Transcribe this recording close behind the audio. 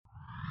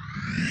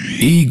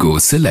Ego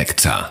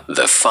Selector.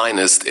 The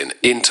finest in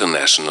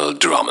international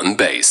drum and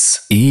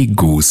bass.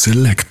 Ego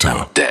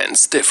Selector.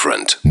 Dance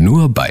different.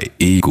 Nur bei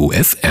Ego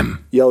FM.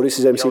 Yo, this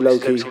is MC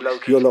Loki.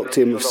 You're locked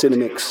in with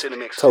Cinemix,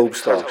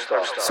 Tobestar,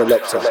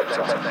 Selector.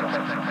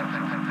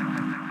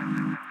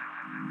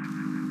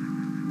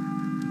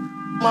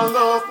 My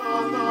love,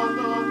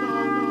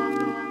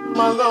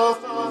 my love,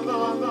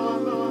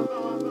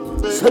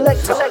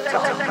 Selector.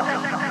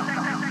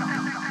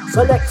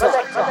 Selector.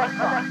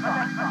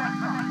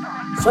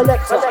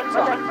 Selector.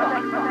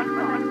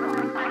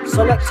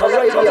 Selector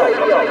Radio.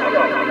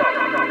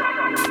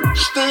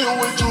 stay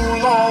away too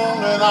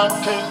long and I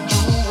can't do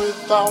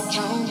without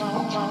you.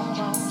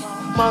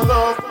 My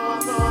love,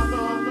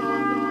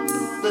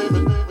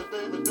 baby.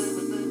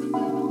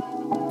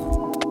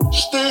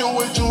 Stay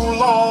away too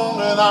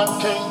long and I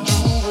can't do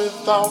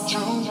without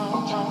you.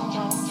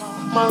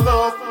 My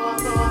love,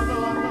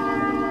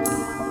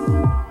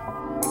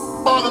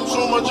 but I'm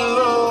so much in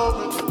love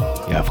with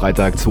you. Ja,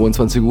 Freitag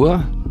 22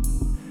 Uhr.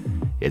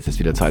 Jetzt ist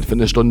wieder Zeit für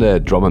eine Stunde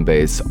Drum and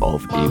Bass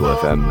auf Ego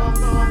FM.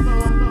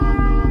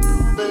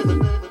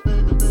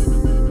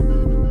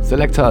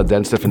 Selector,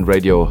 Dance Different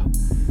Radio,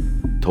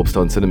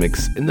 Tobestar und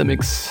Cinemix in the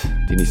Mix,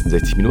 die nächsten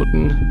 60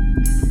 Minuten.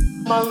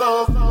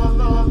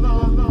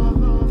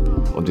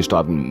 Und wir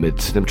starten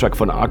mit einem Track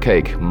von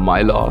Arcake,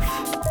 My Love.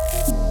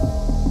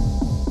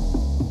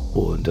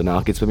 Und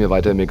danach geht's bei mir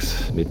weiter im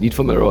Mix mit Need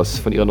for Mirrors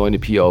von ihrer neuen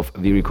EP auf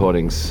The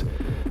Recordings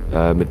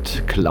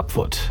mit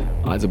Clubfoot.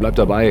 Also bleibt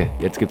dabei,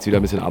 jetzt gibt's wieder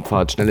ein bisschen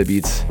Abfahrt, schnelle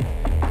Beats,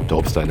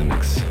 Tobestar in the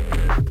Mix.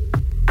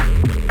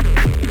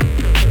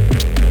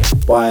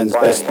 Bayern's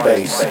best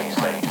bass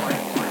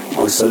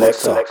on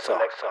Selector,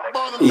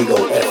 Ego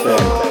FM.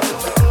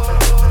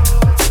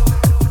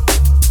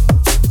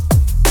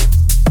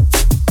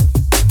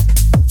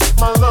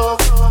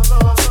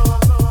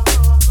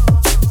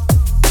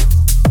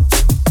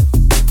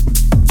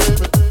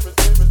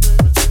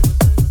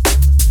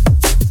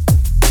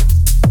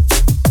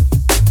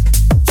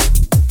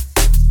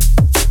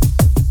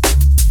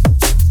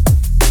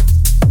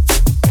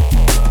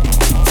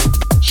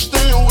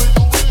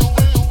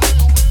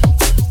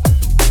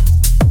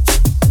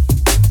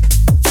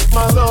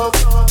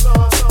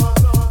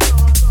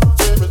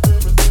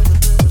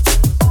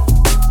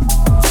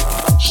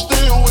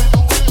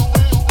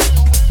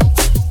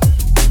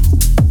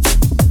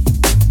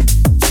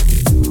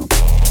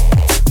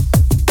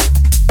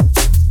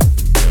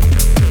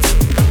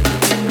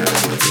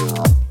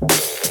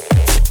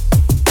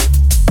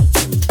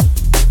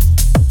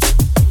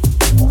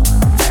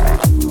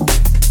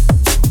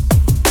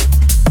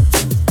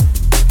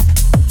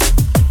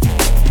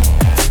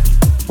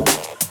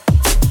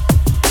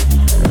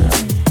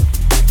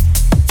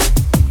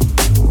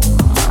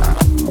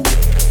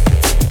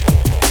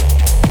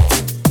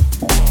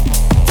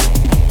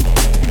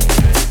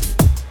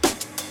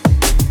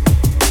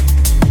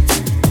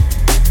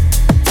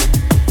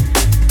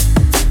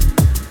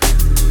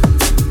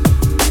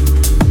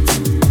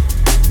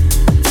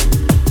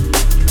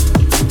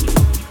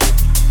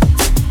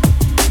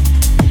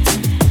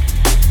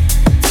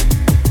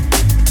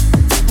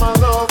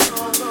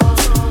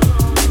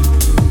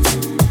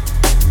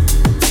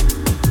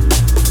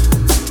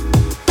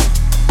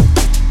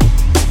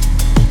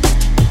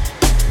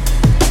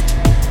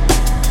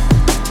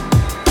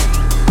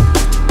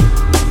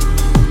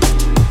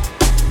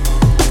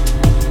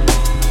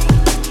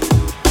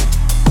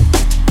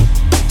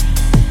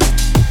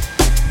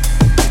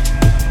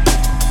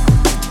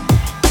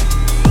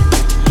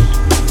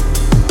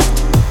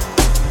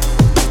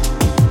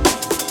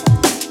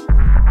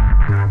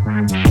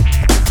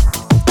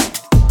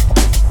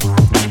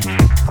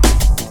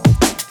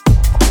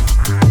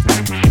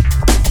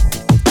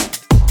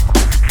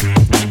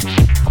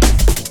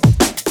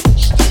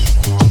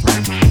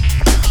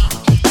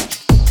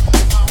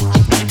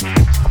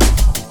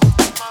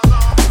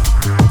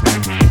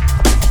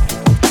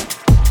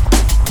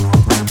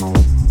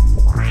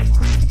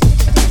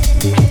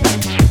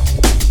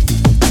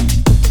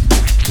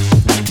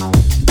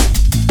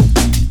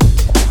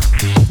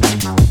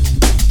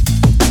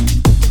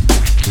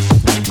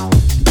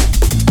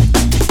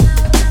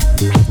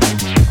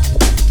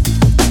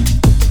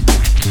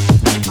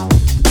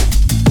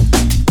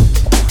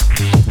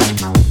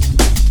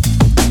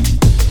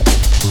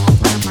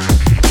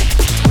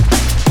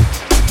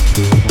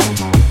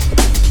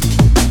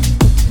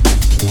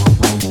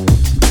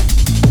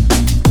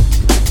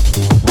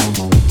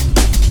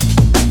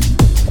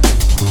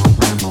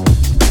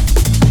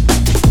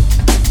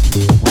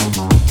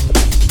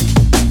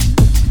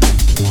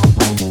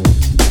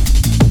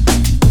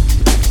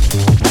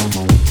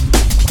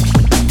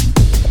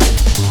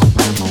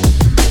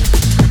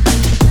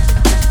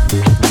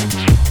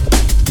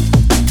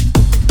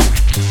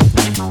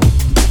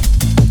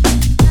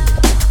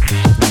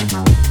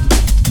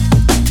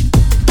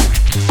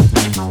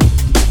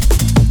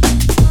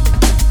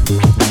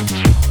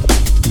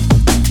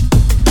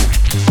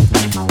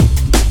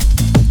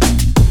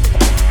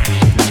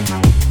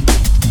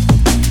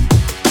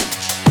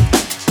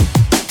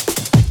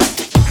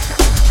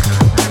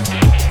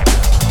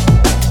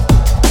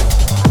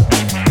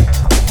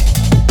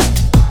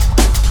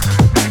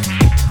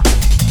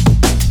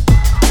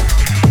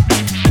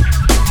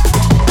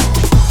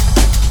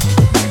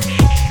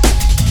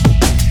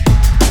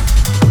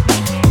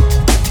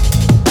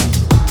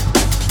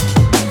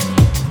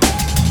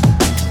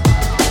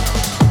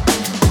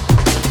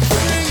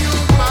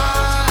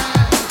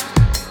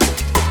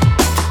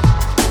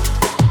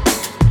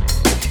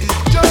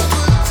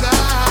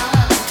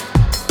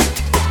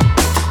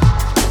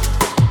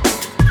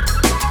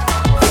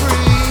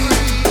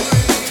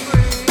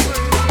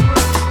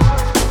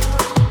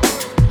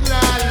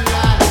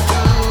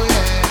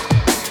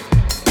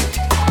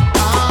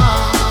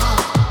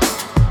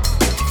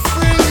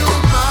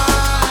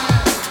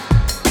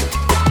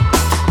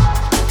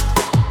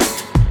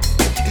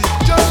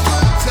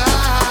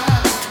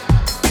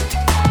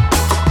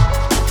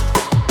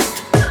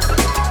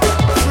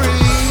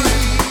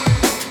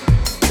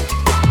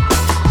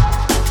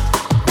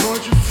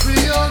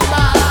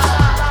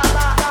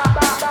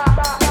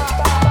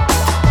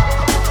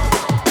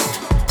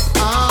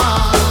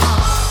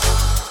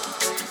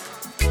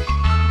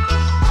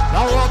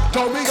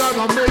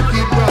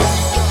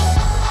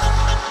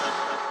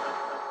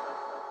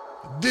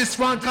 This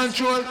one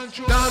control,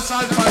 dance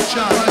all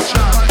culture.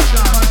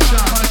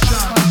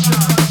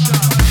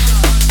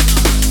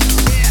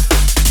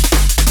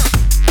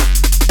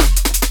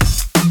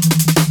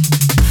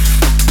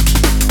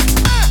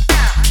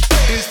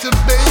 It's the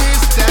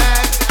bass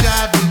that's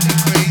driving me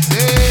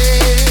crazy.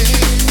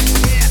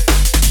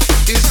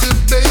 It's the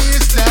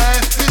bass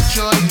that's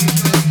destroying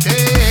the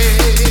day.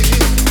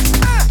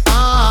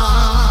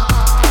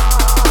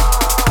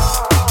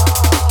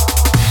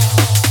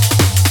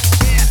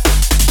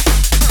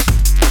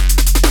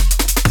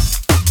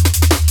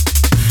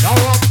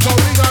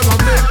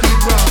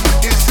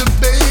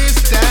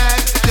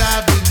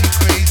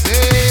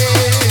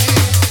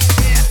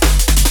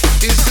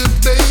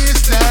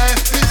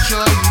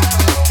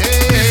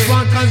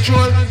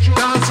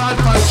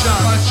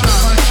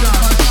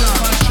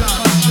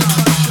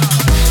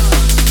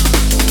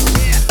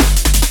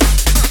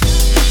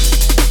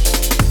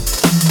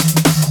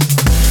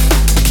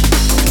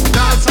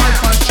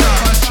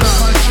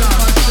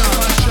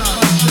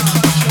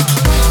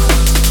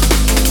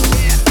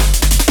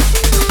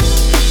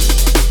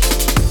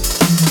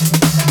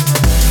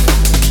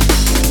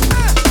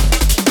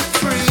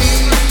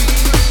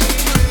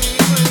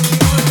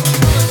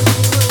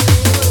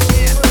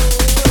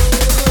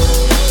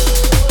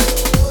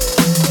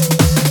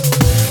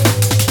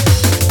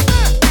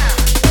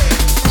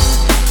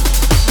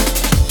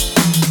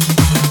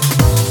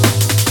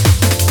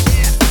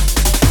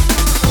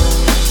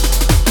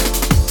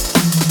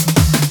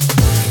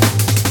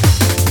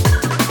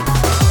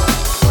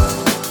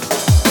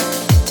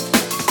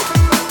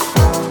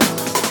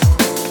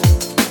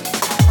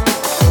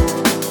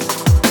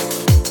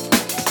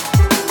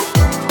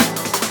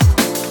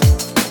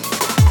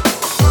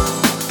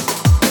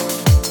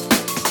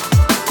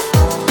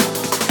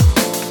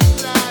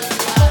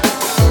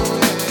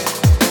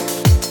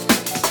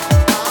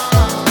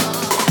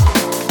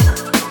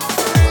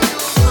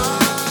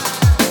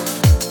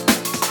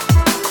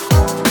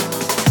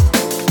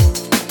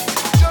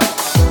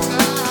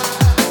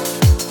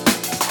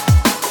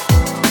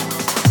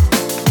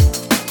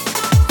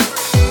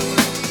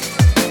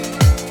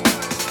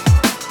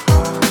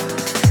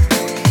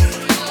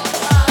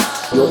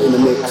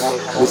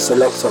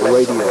 Selector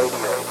Radio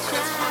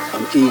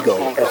on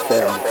Eagle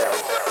FM.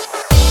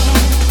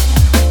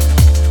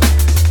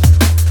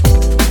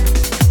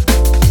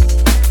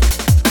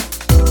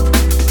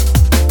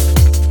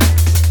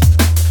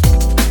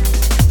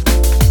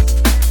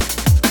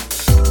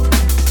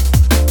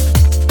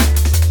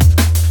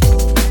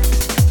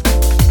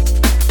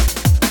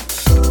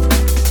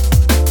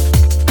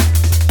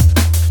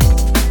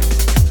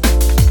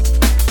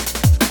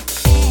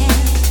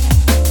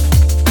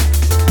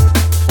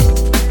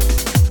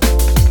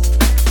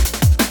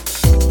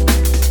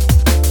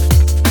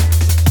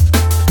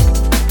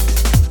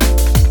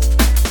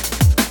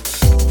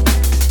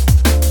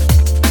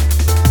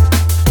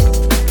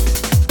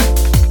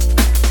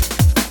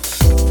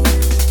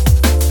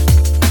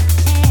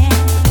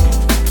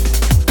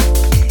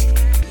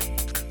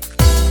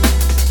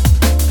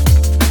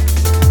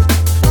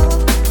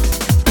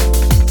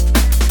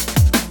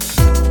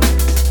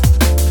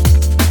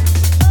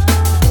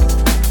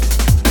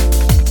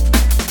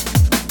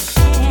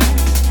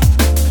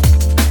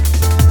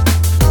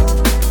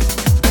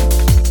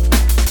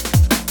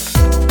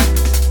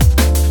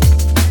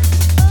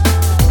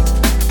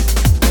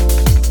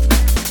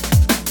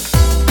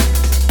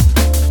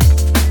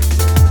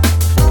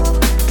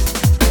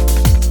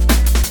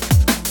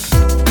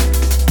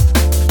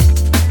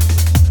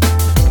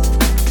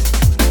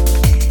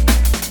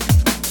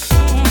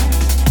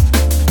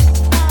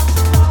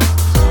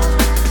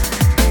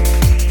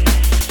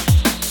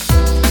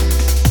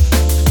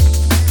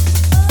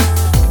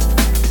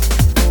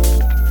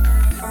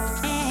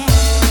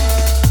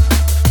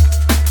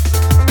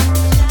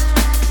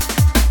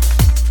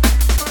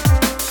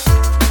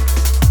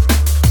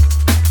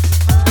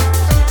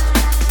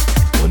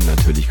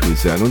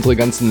 An unsere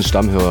ganzen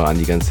Stammhörer, an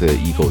die ganze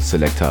Ego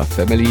Selector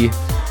Family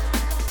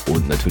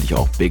und natürlich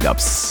auch Big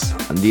Ups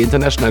an die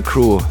International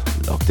Crew.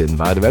 Locked in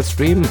via the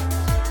Webstream.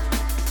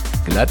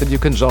 Glad that you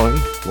can join.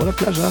 What a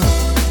pleasure.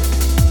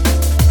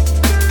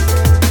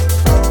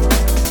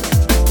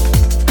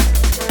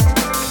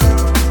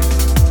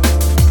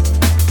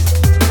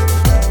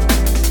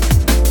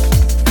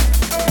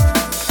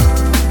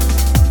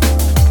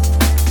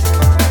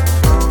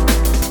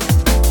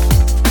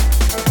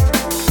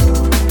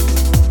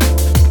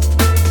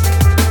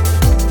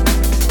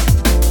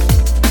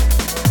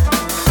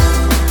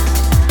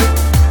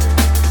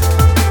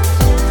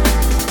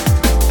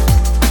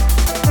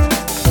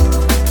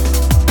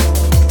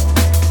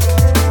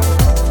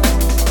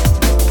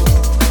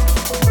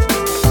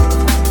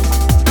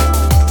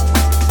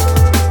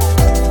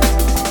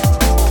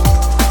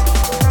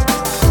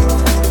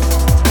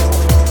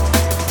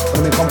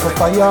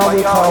 Fire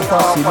with Alpha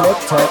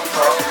Selector.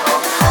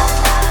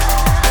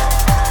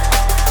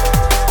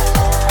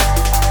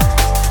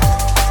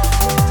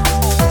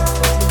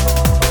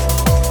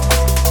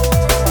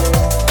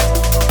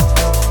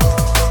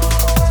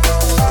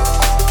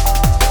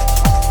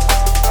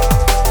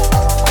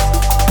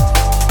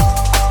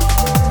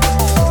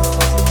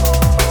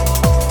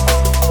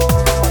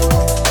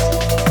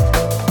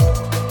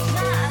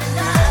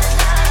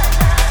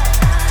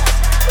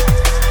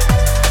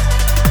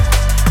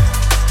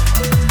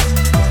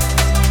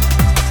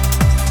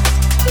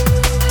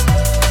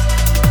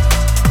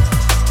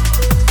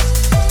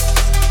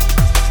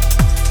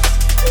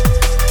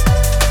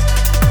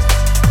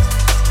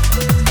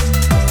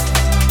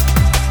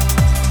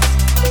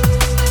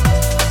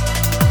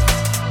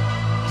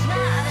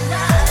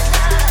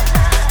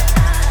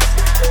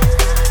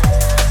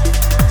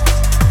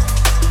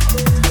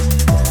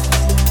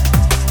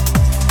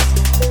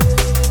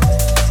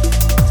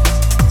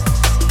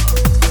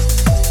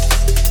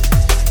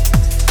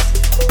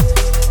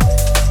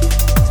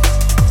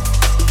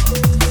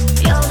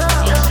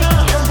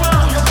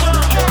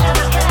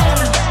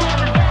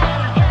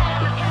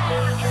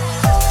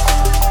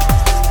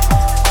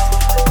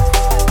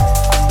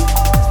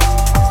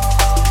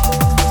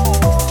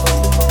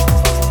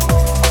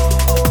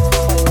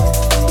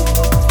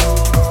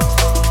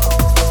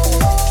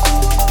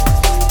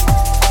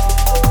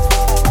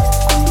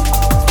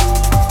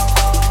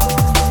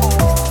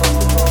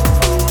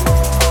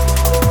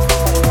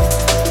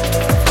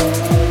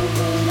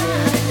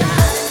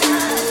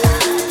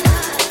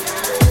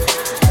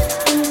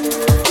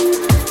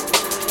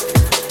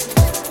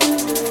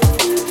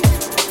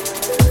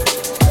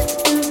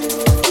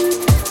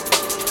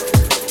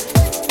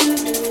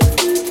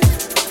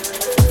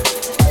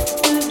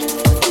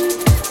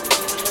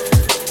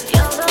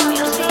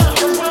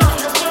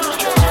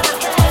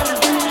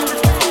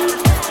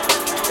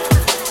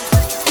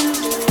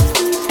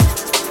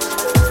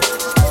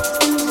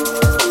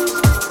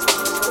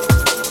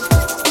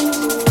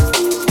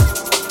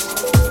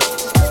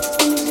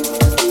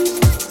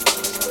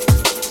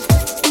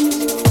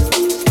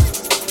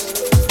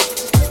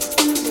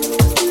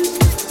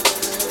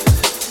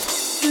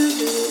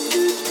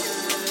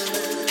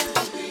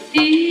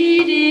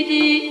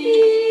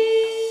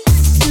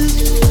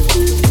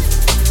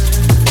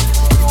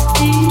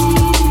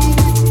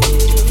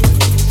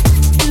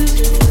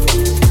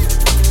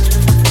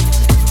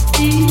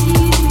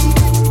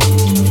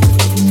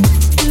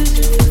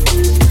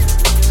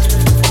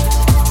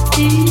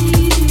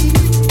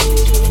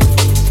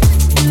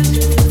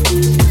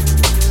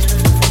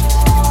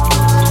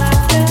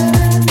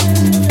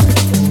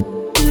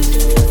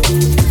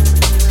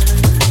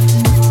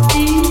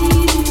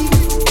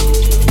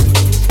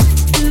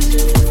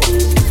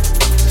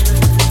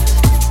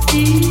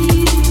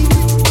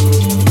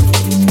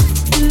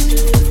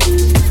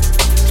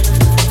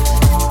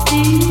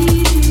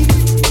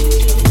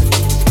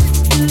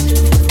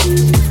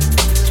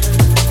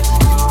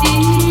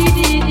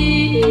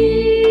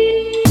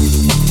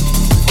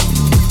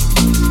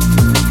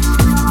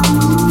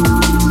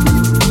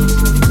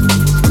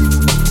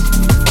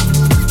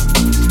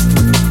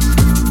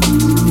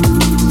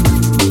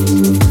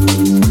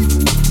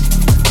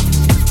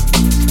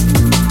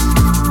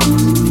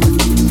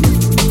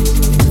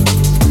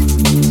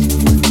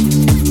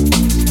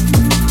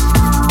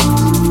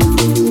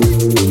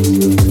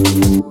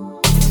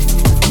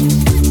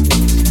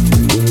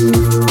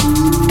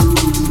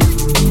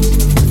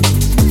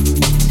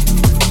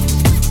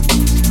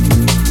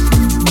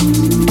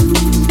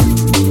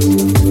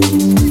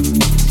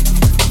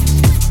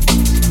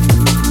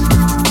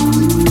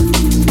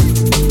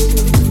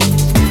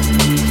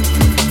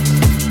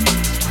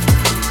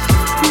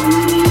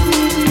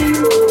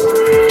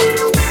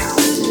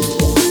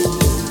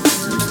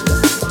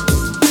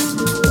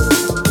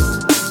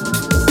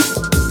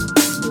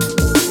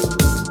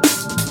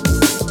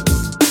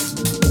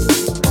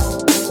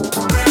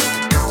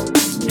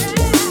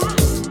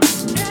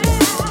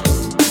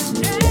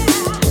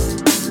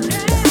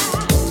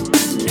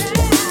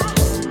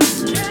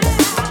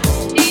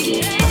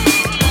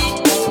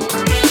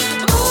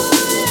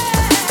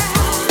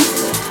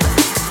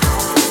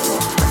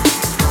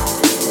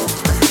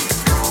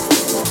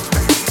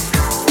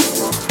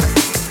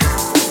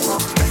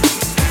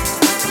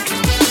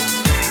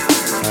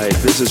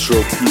 This is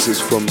Raw Pieces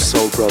from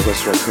Soul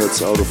Brothers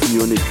Records out of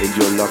Munich, and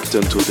you're locked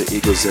into the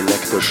Ego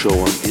Selector show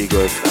on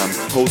Ego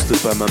FM,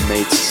 hosted by my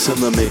mates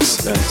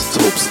Cinemix and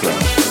Topstar.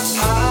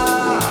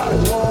 I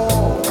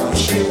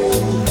want you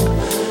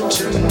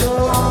to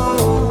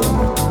know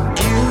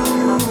you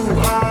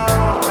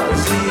are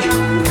the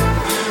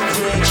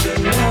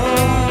original.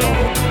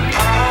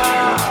 I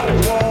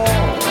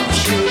want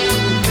you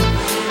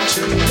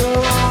to know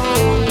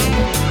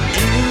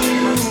you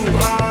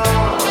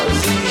are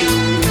the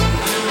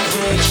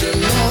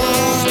original.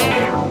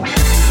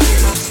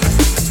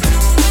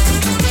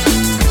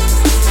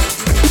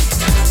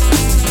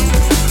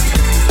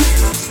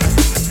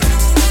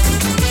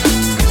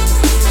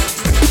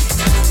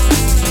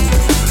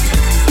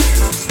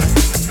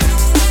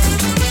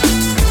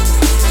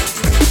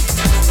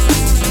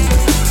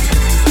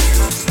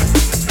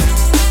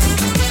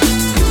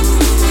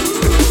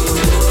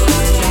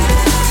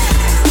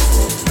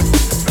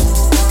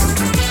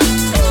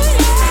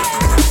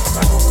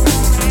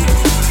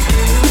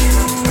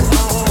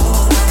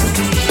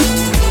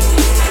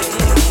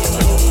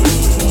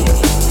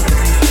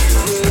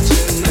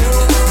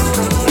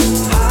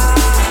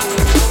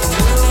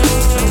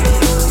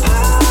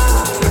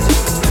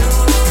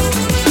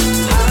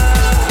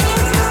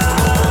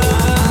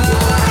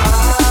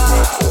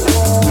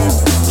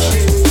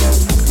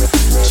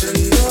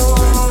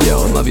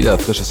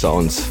 Frische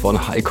Sounds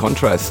von High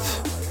Contrast.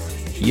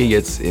 Hier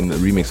jetzt im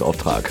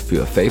Remix-Auftrag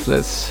für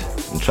Faithless,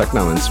 ein Track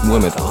namens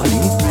Muhammad Ali.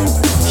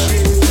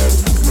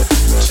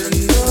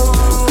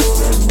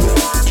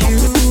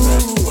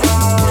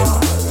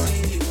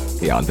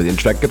 Ja, und für den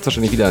Track gibt es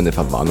wahrscheinlich wieder eine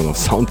Verwarnung auf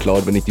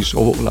Soundcloud, wenn ich die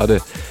Show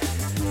hochlade.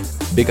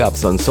 Big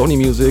Ups an Sony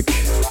Music.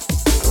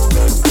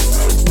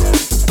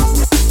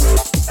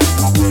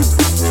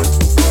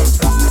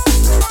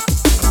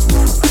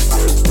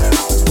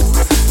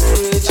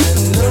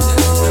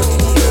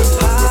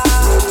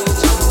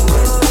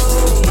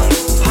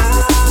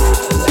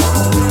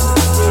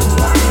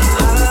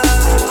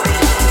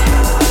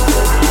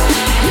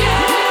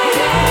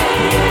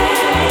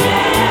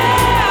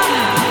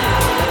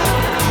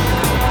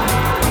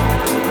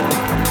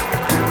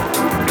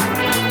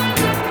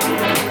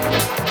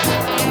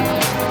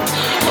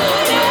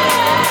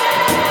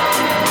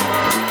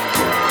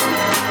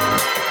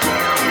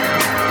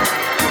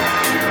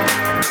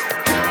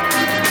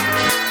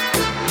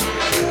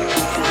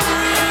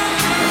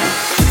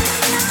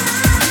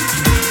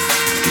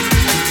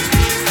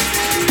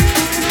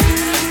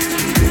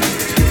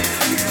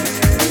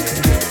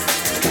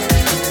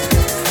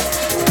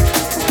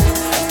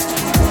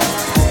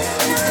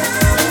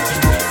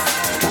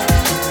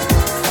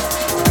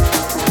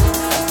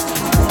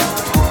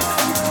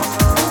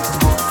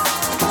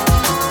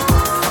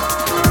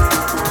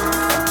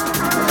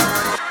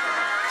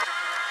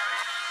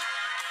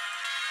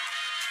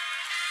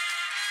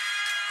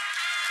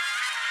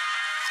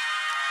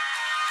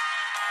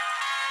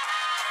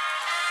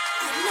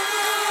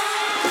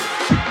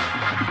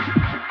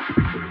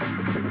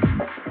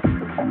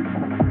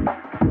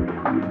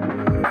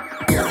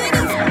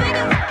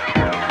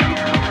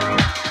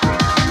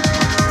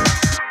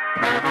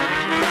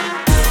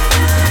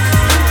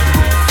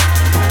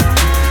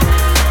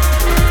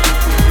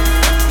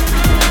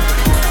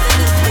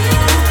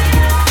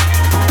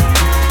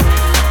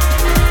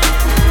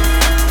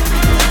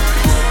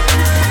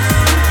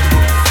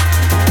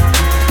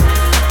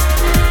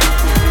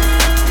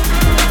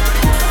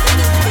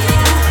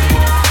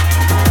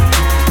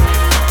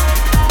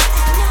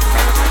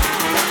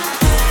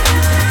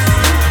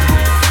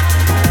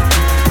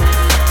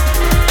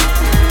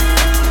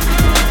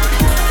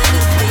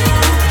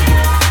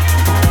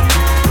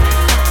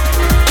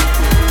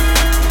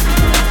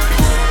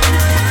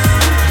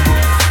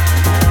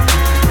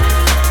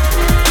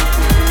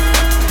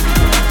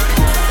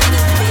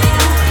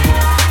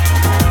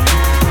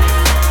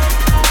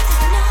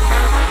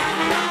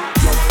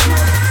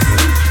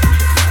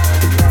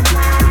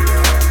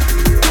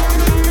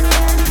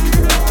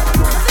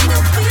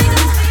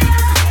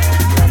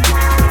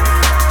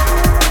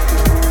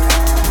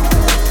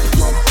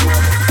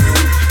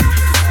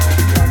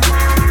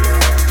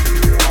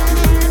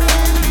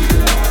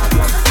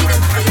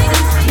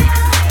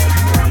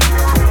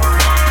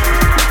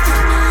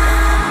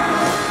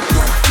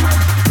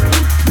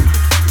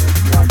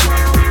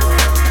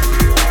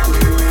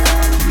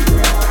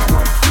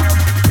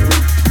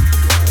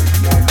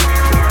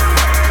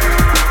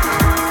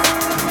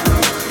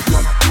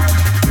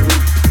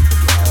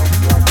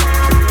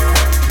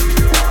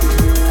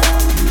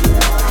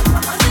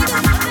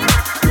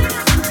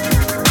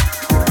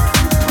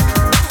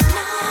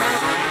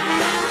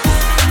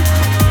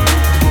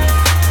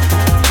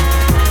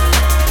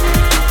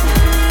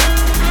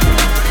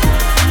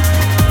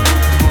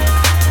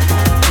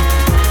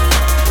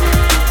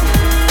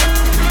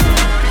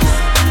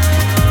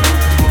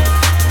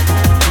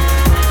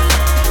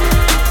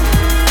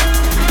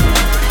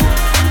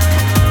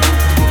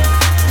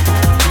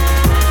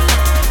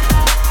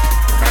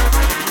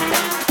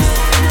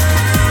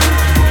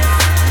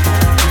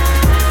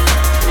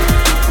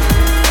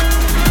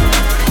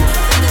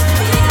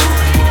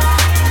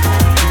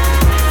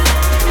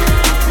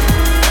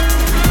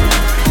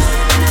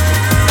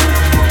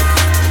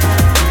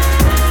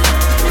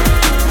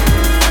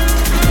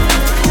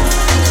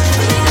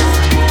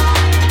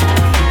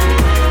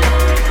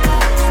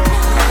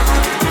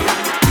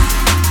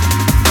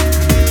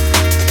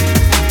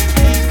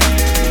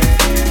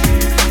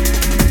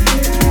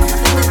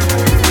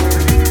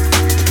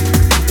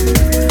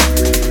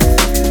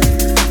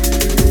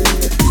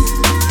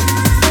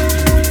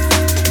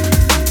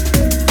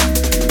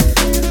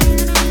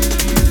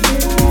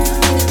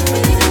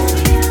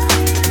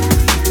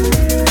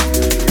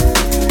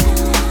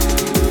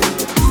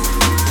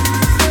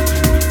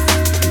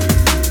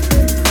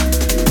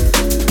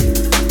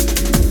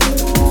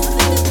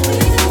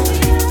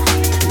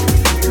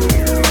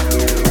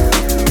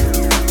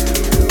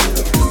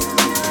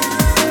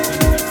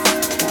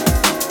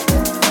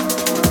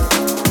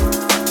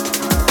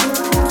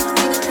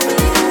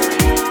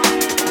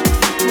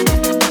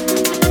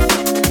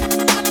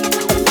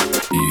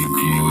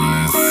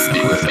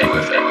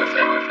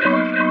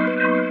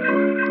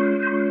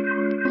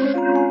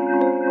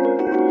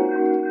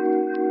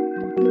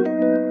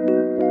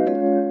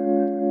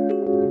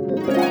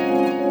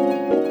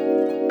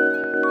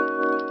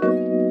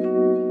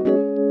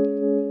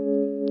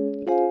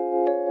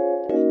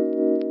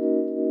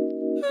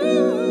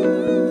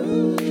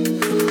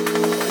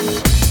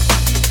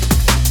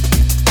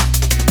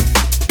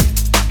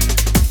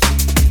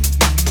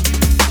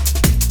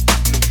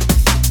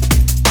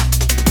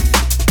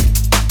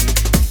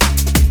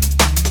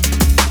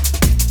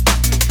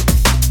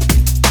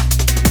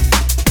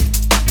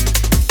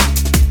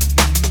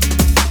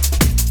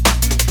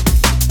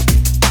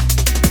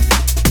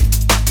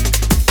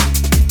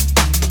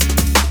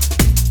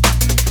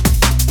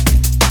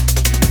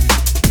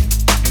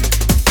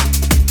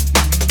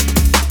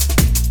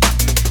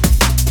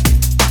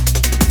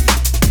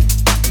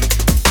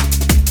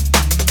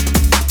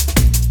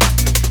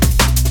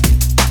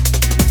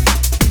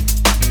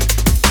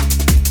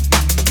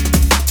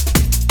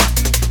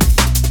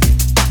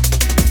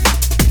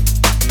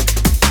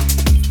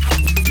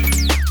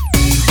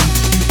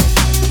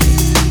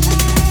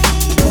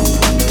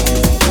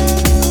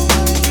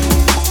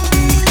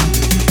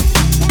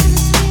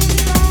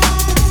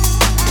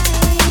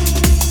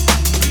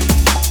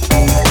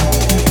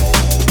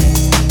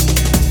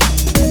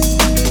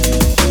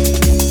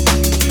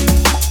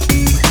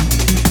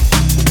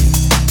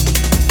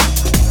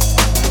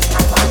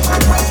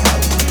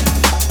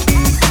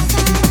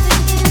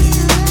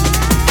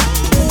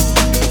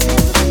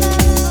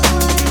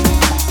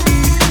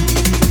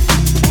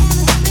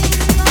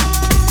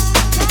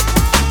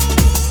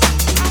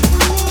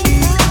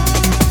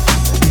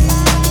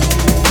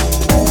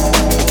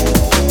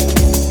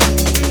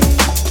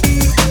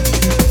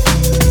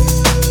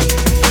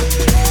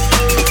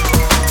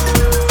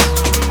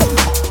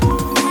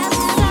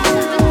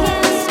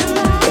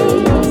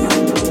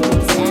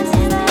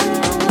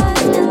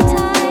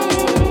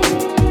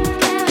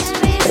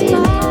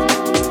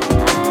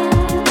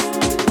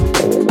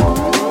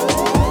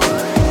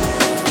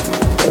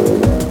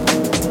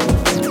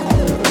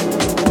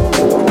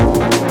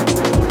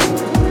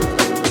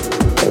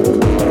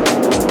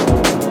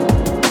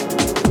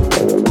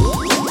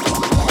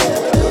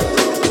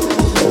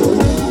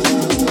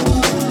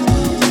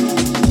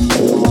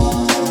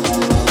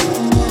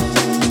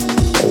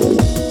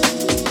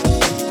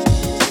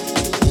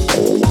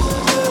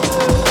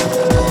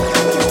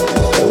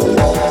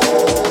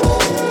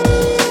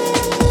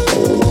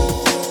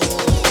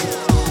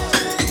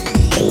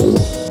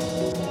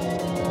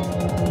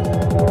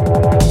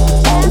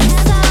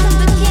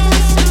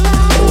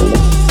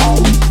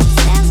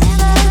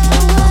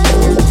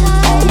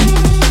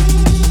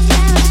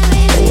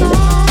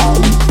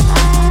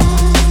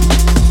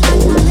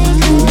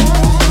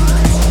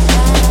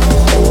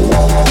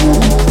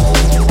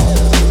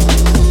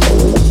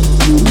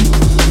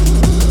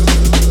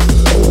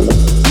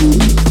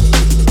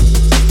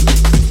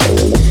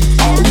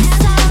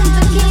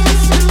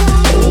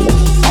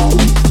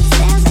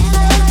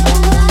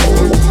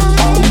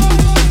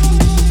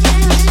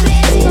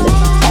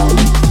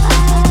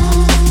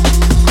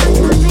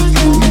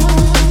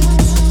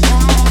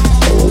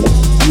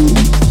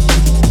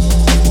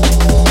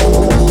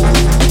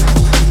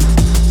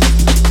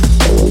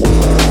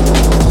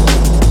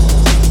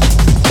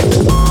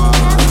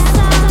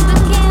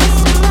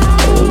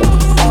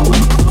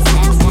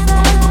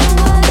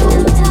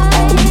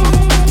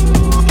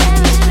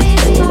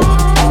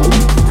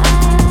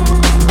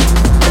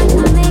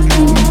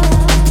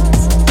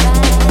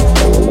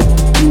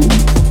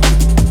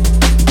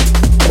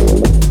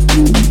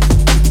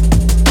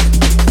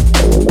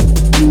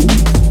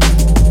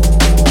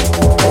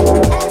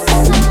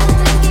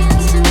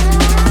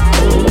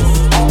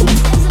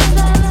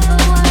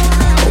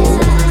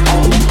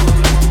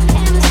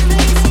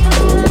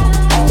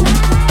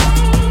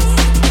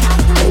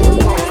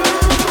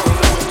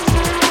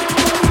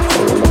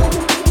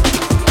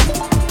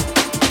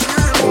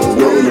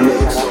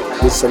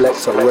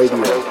 Selector Radio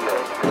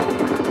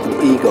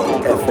on Ego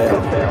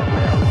FM.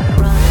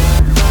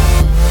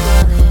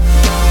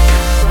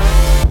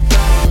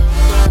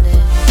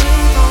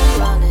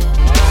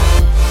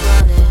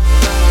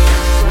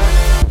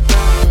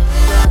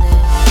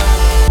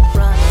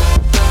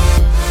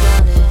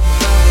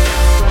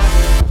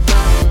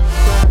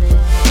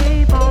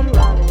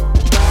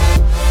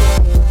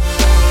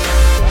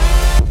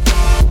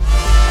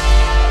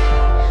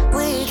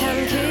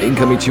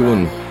 Incoming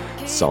Tune,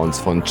 Sounds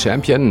von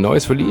Champion,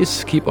 neues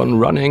Release, Keep on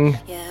Running.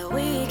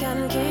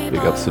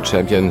 Big ups zu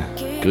Champion,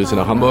 Grüße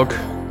nach Hamburg.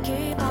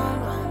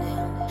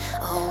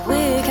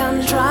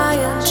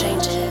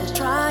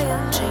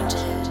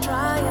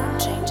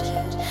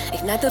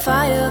 Ignite the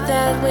fire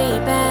that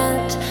we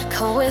bent.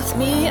 Come with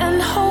me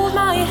and hold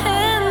my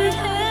hand.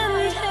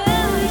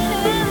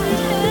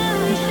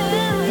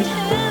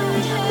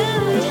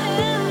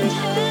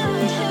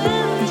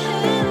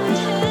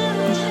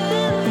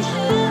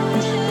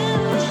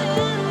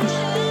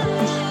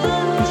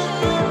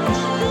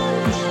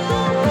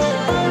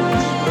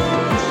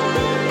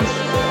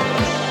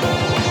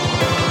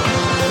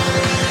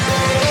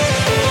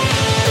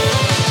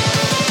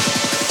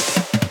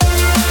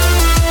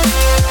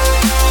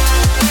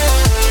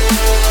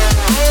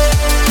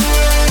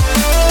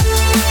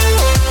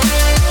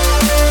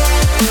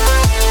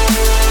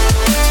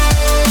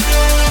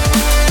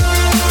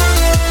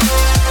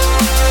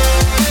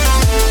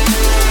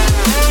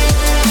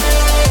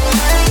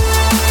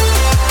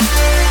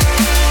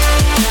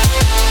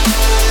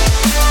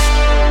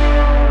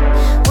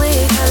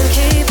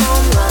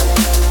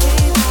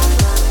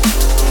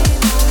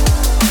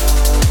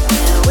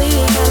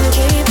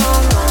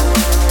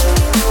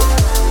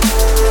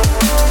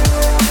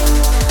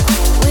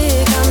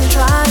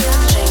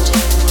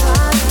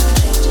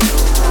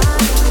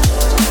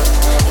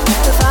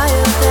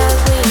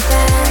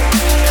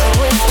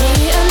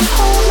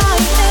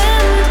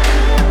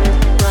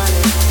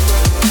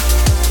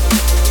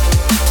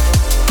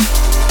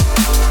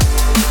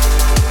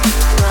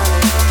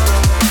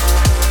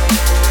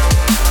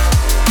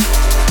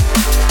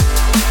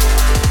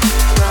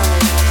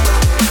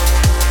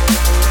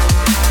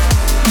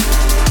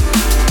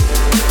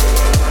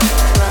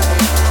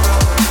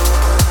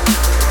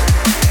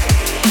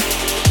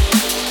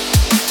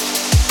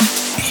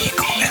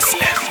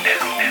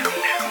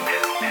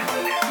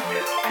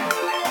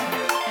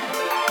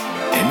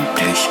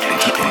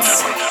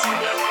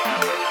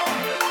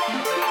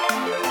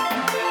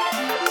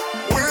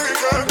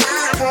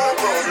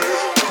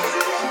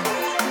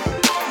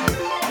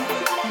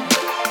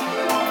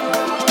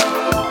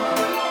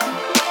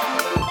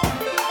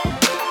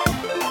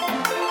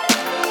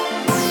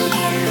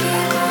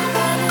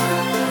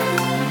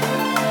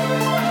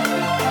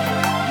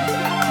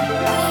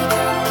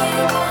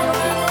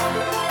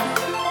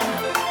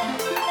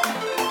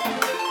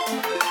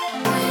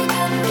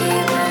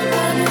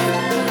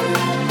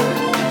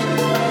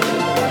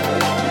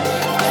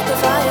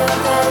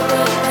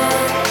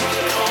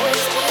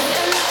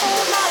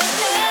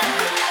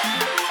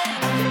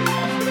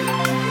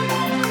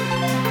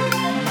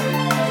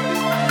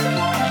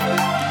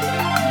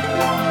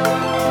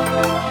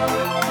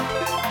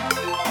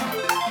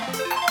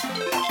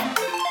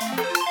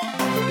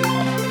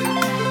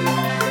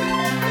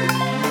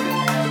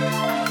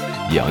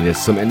 Ja, und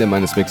jetzt zum Ende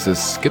meines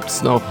Mixes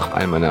gibt's noch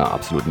einen meiner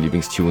absoluten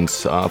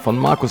Lieblingstunes von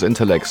Marcus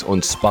Intalex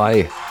und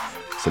Spy,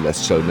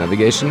 Celestial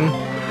Navigation.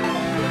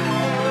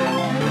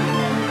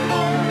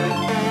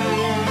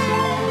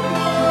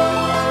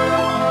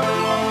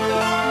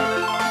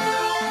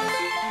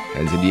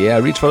 Hands in the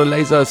air, reach for the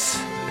lasers.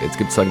 Jetzt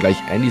gibt's dann gleich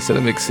Andy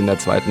Cinemix in der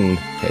zweiten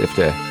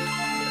Hälfte,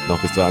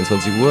 noch bis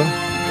 23 Uhr.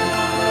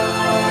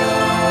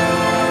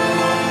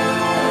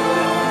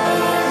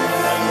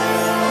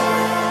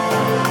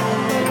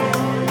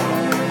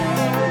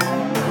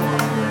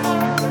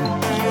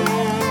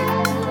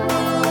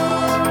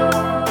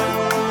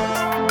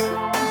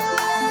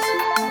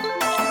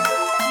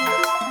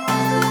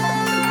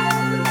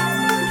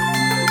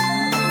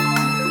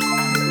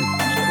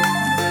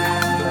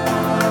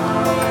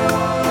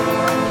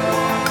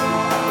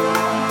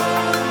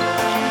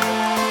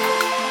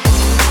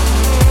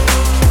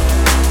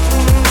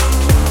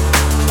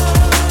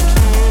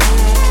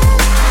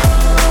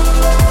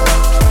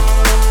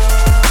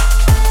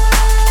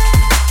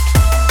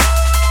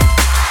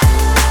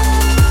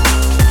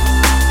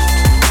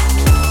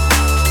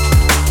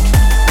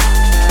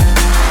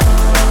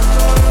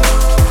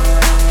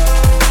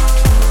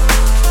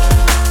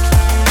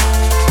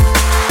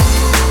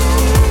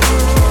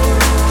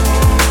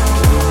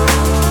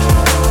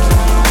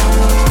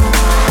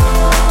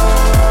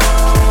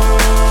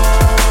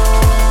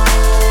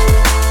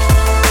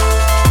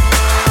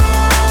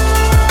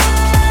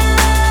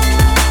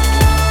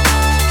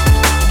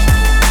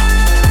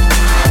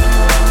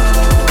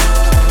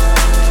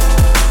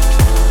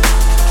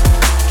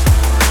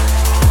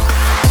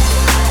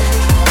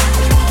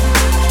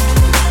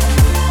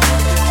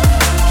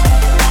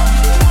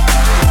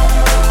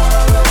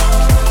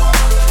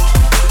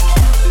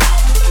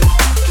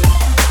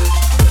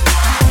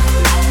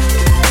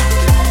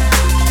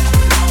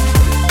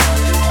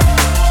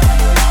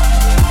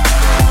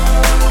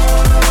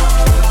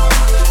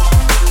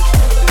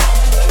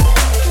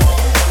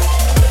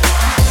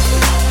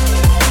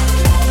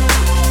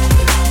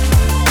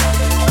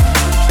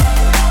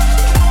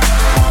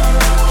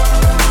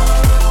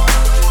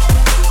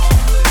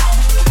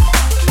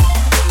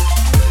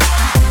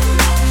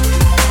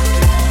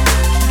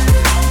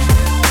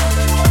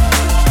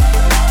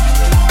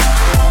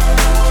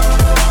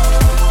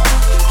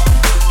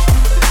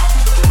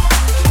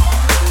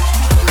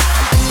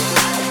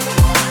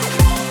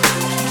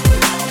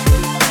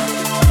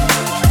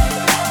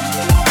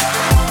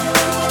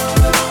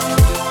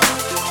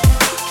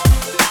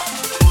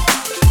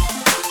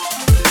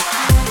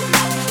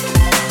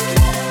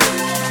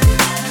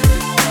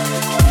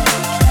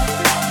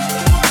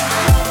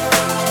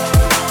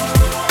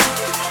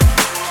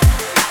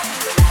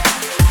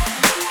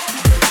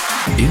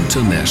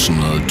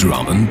 International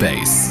Drum and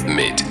Bass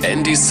mit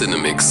Andy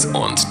Cinemix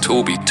und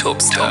Tobi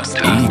Tubster.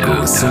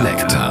 Ego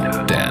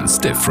Selector.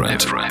 Dance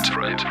Different.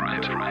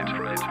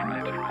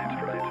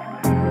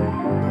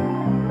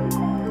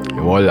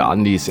 Jawohl,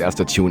 Andys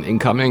erster Tune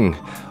incoming.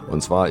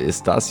 Und zwar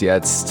ist das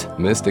jetzt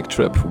Mystic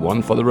Trip,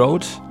 One for the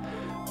Road.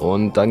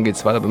 Und dann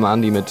geht's weiter beim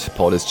Andy mit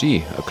Paul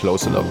S.G., A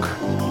Closer Look.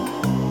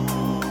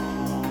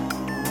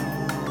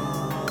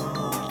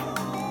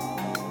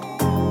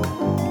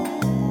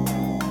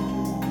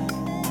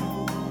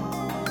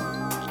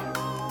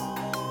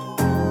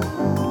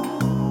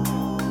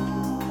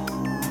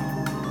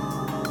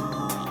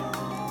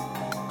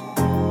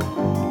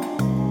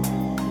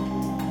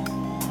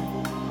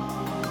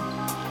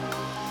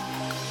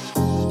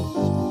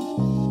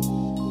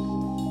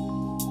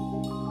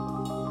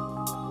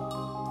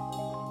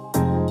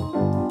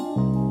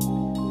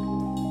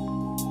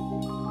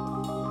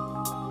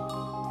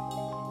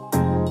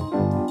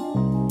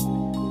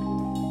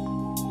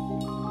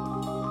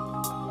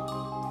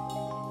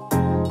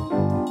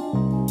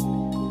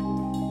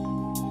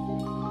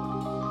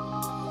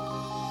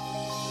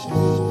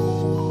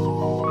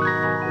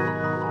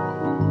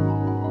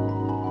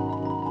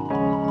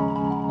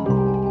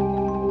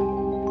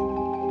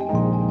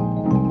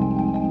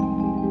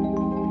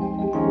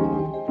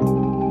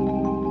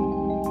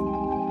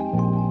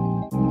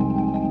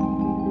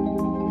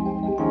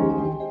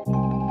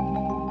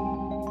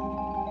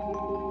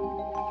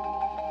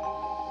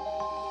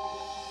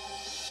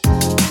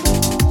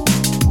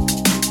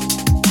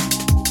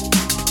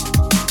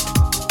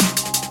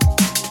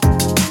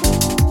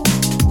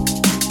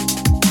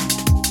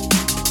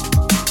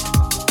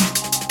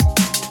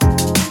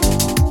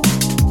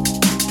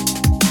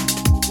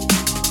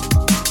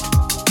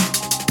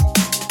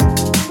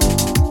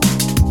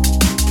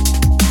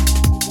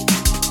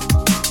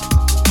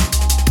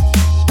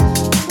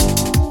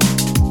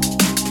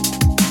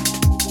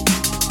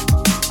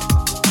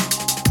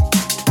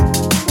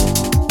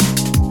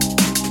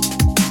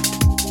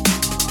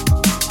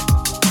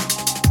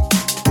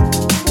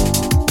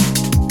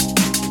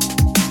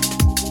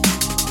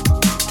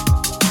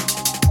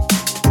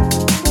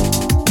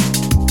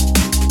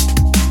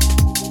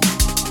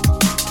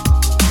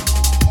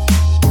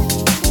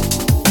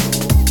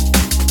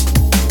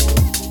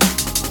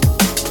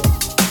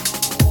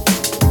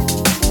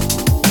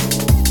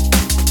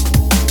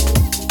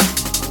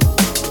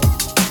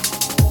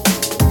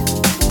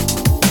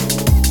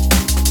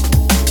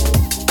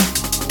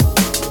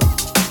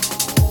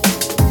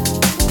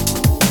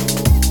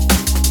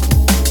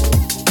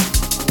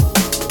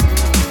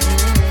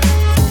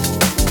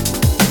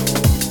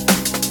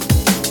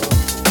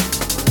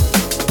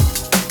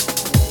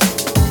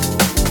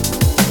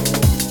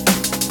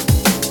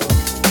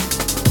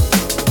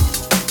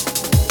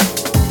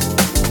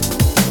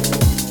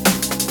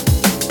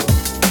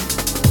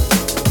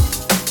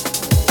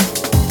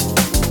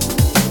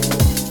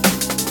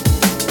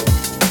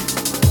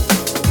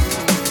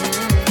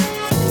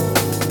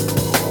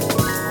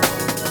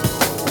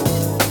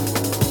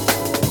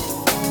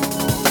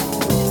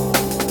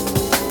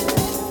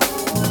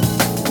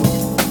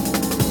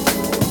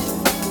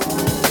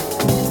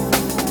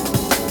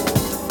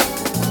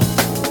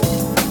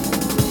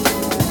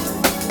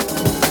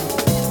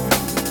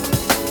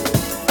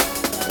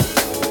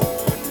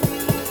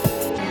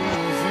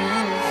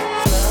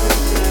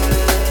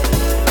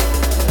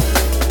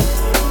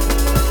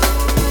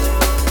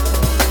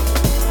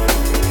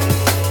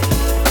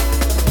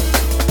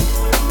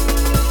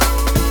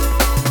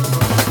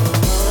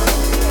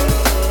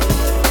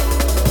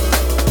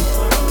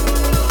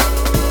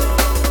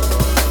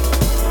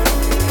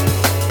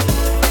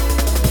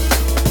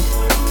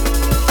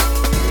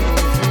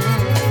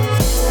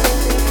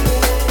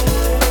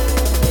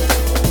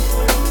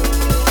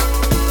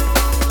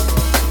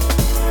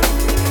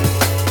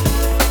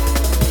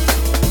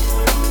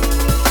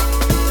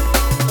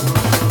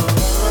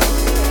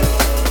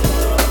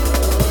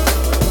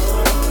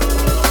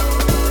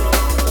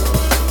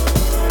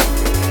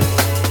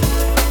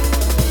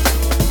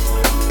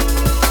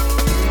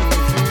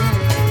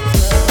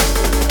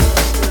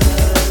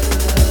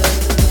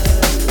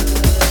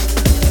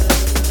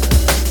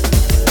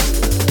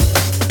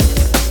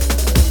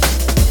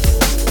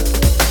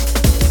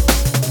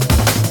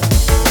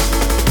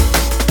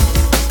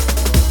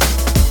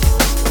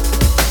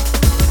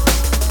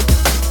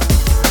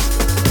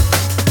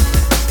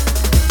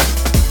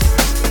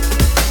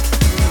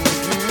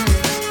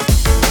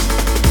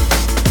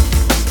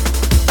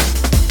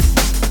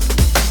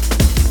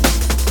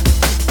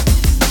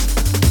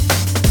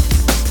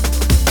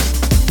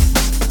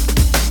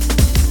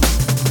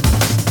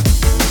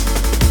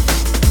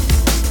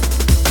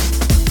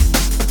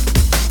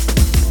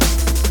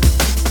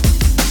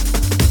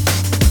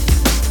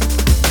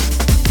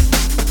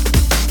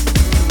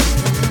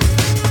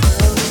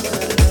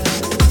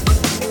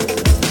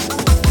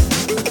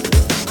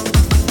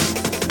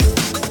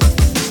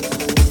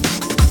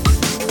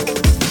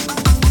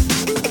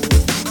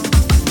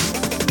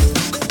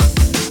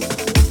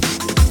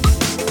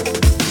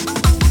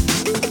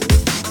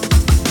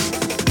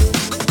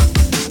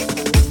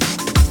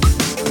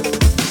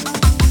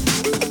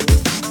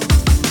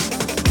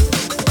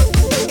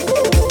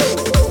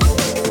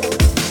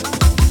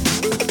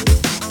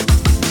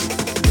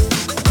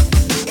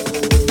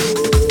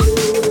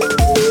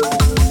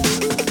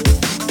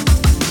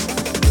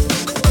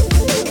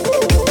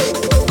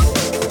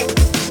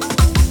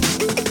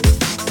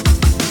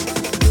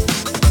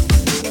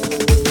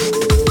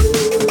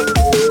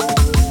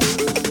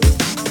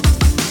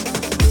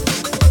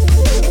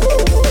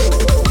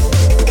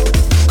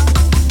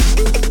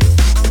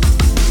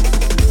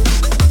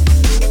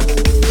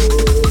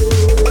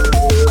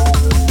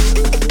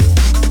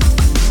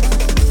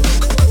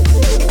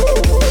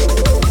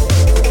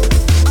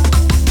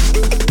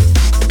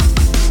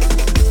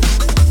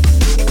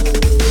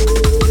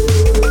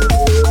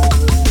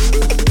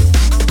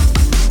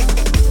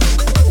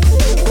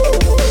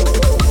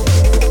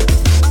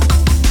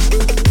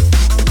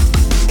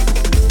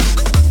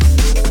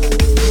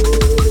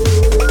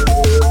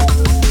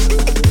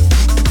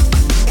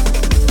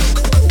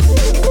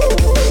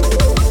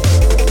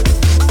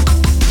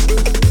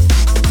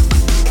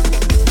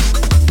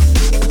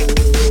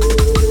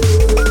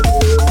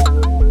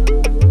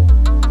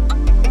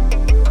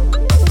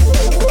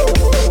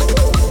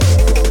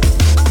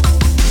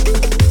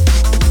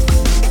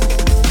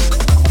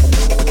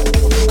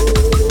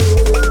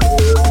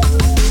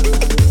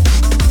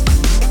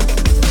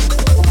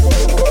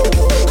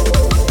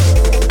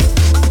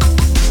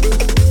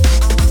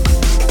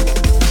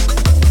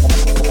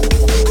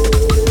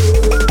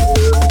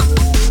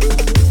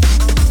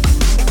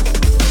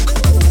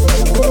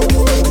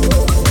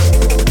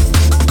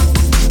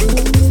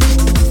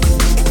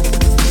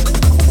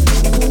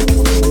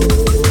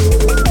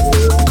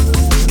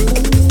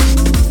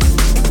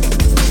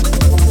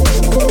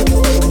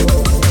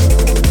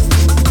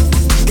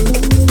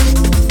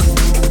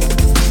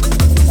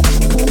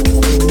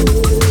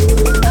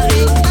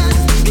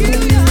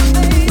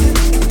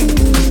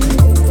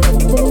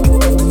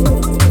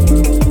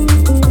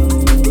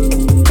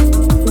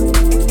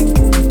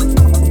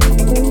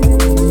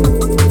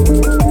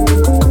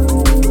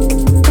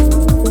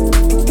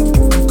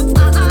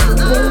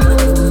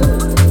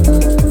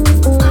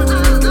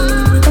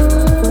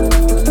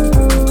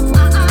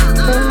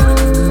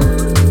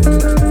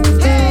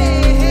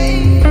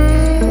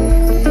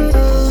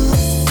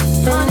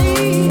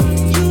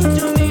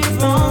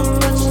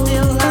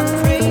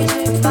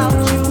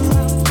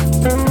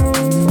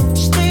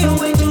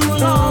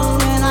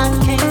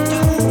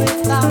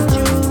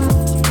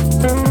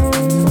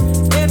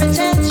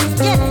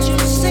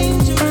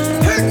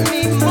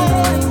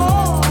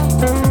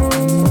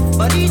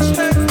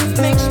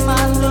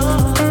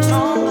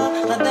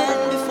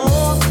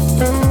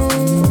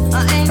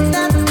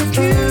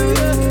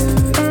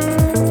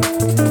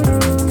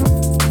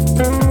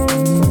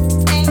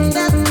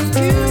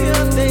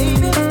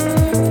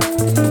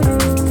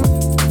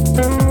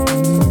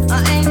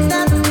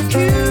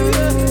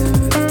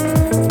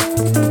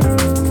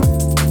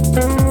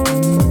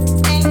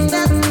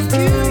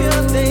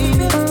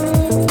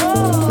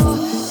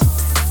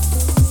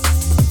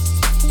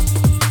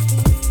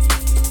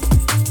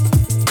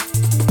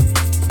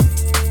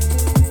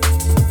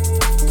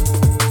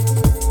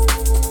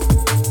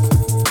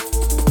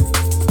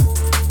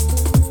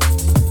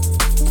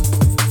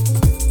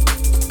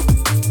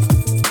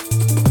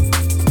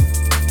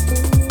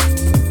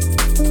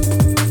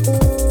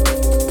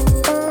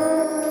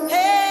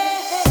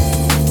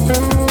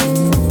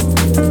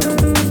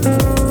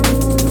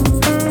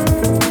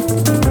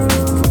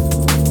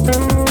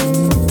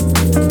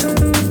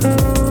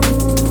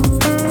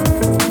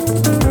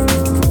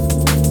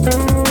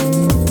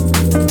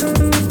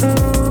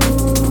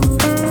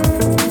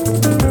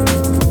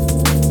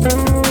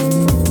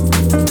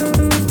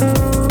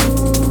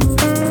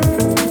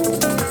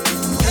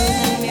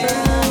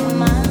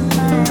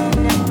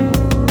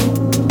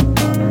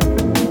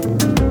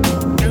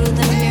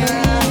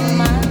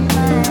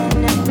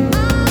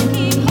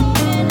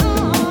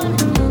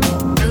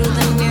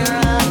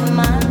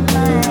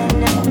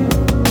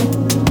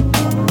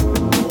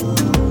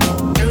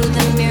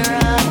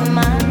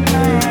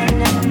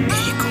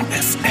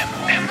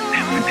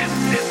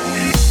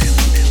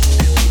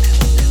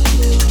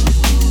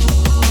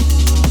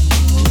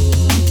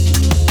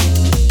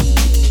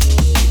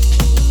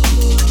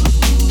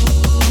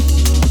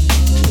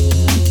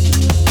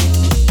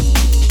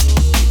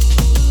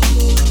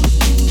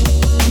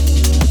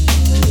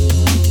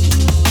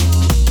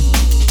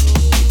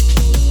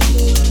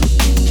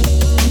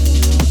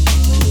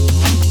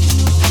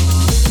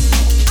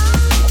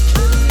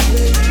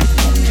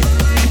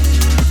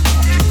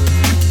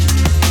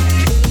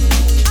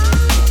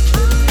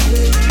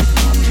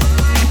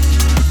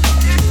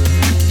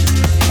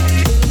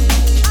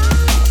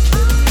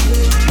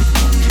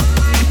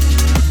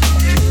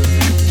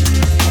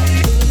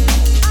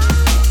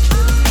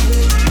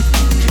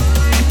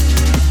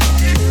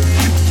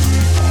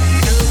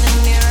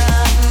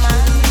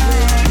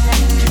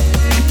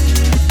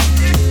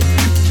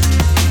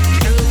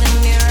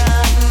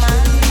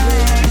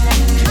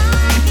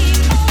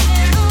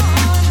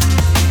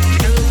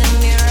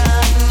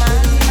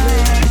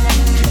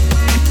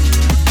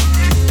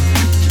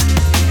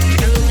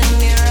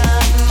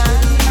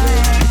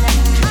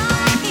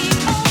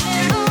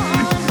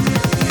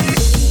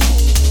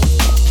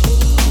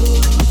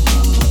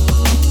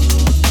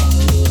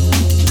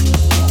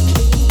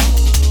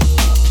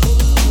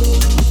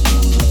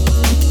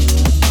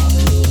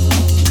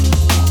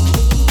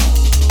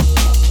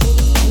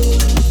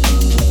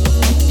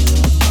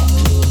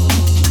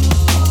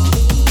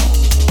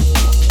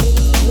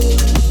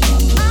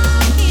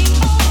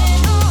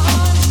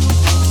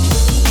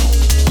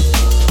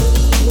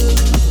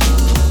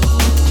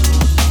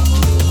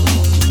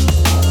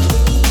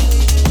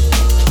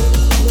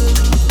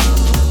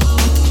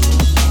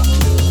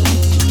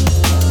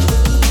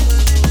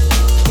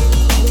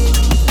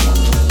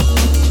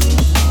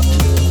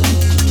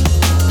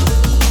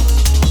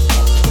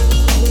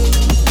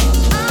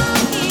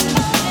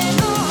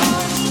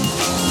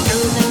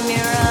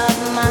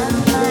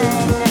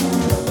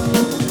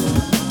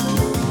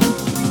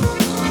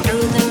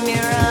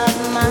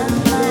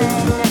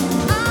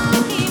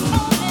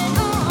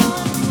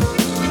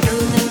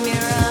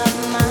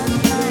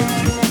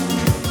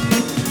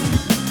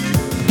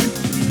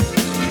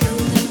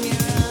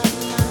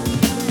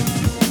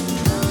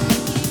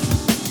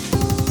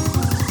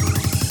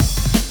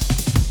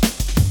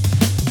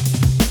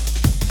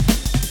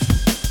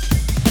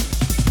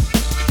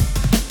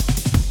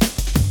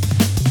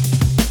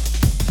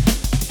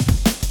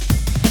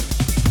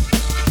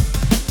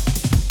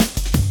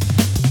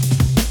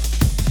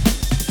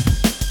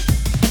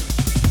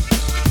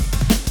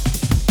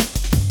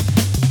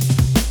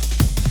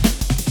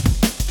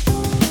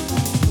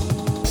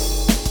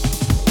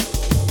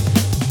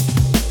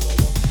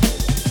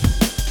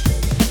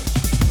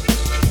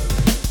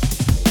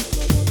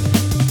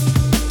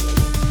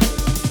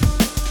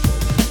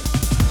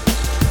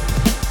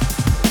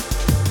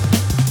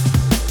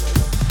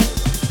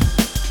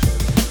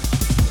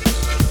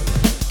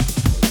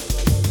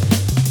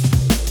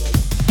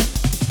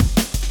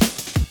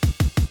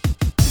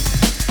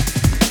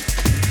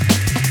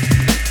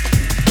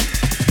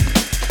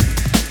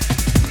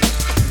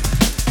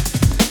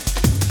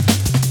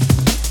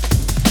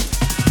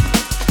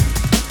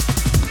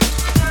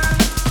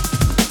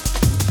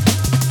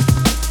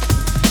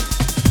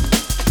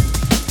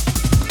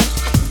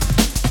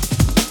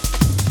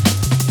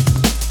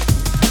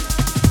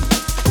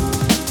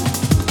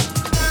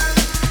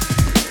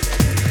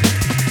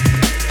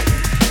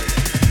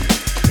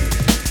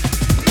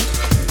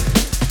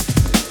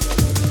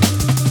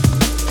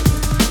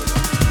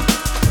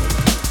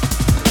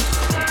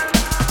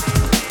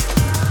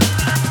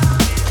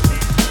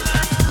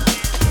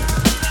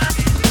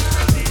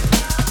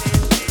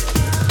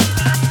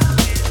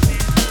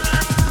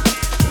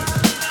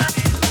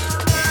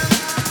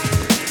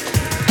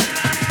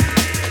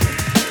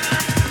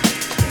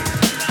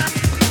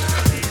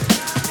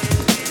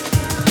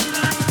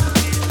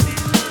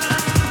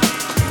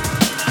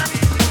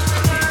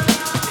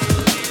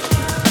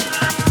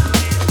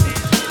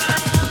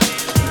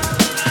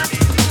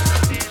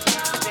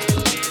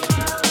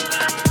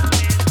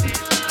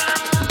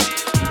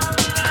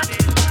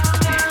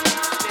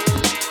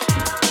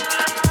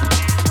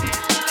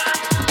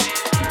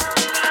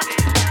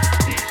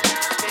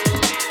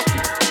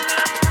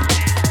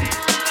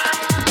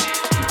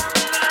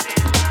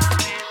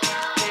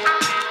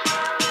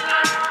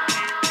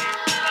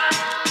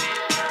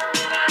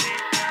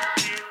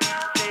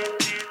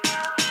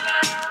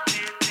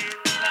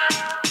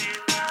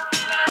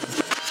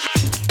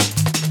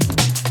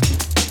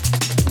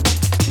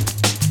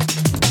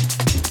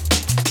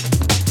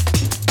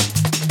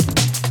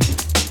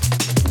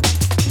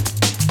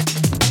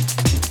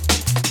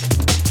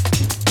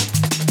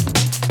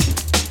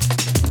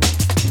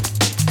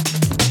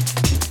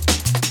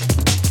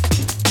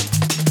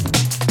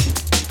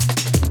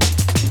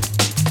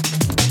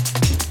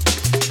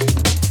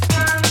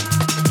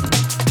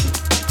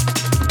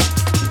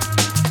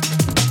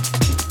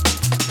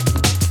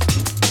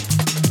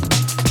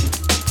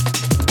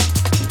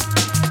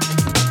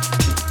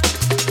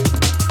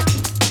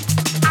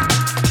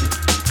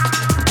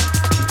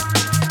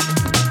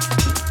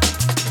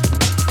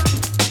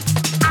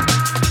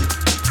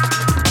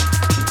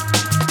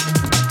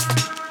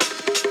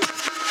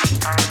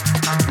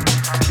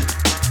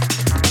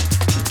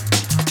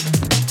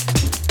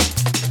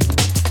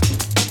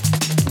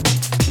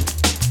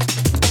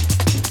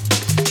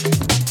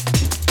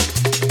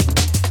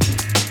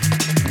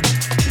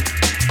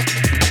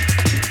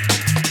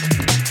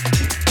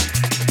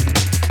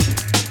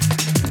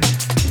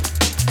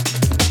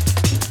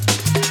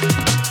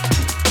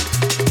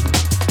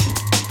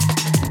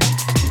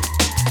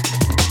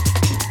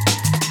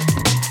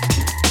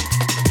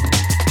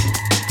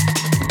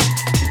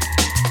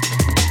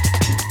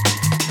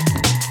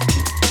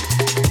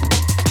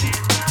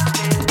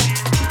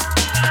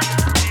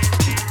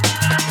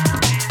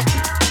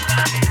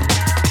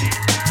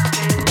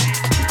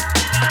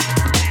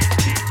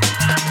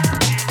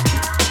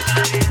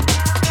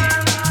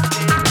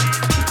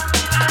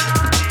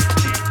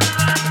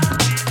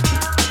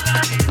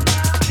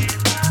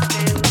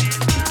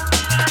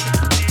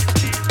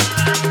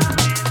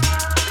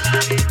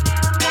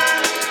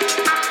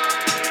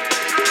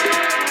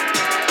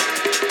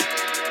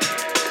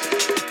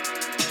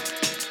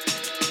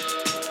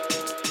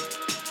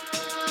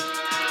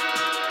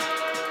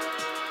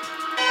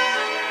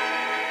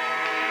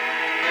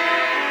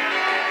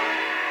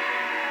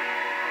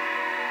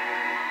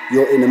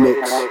 You're in a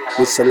mix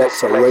with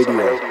Selector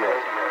Radio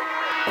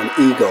on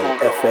Ego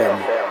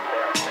FM.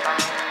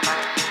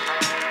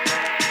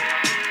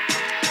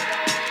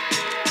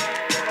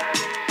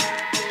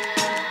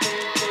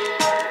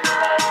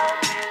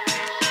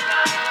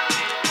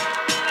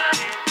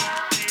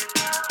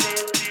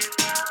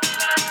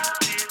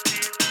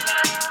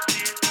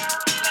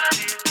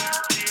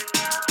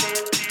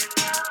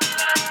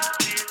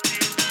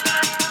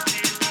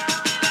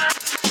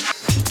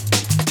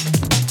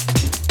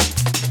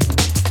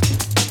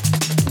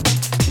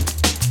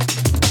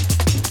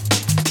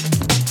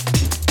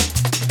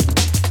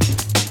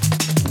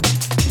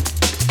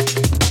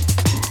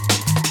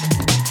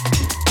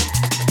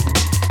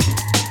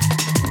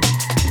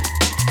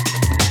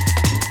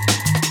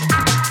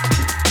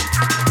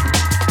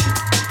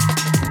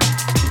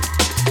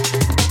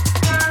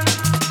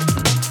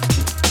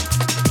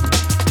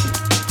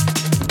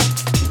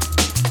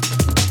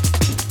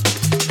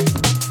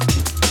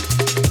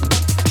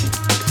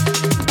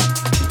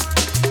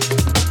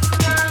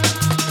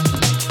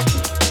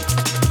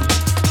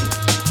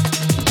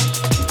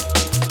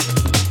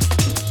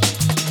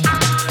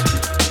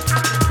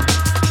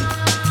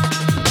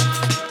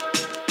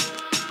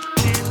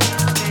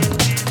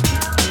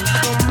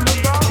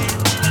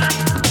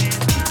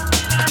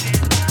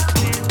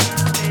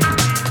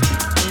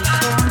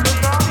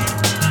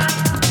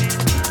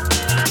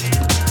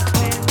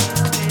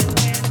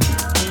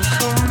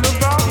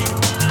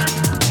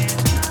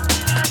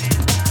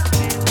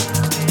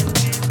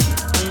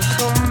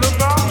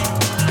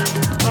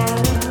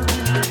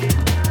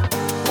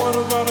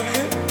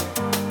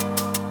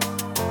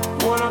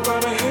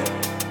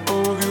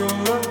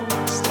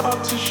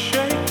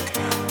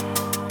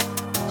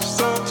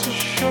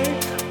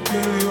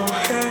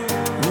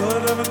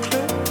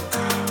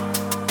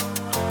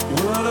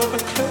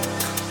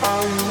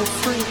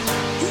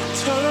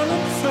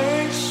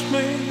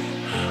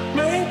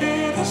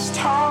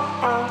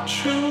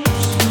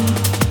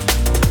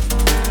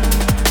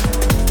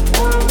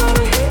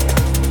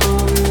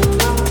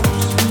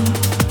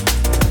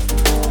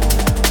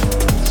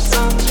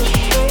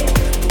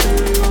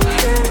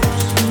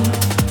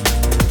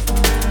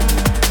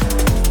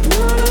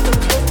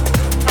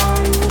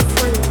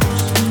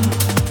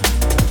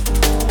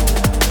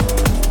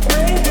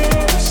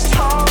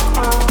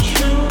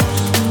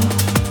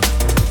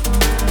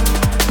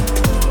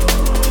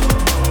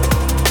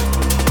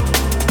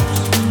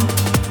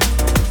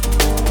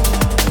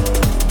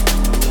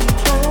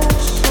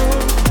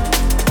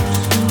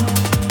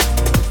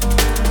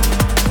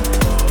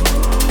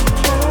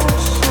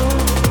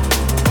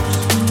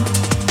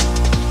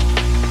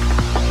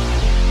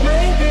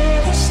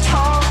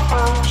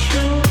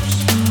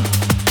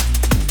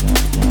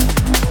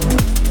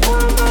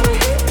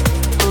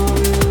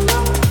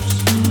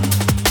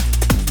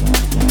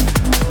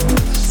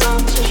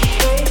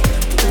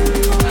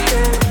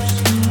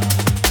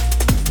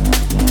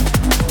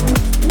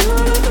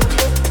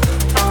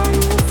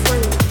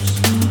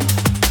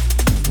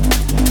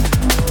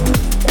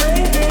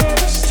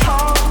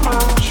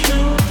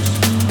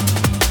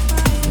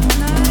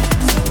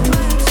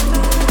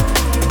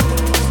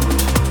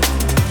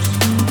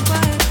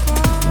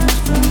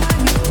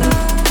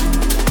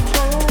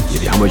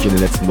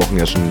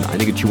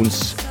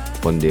 Tunes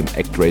von dem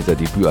Actraiser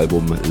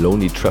Debütalbum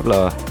Lonely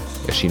Traveler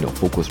erschienen auf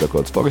Focus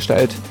Records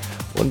vorgestellt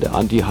und der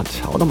Anti hat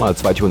auch nochmal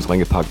 2 Tunes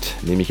reingepackt,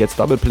 nämlich jetzt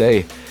Double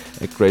Play,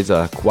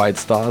 Actraiser Quiet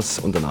Stars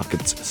und danach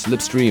gibt's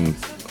Slipstream.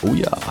 Oh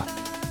ja,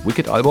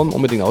 Wicked Album,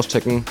 unbedingt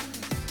auschecken.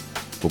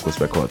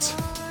 Focus Records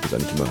ist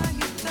eigentlich immer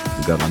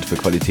ein Garant für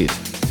Qualität.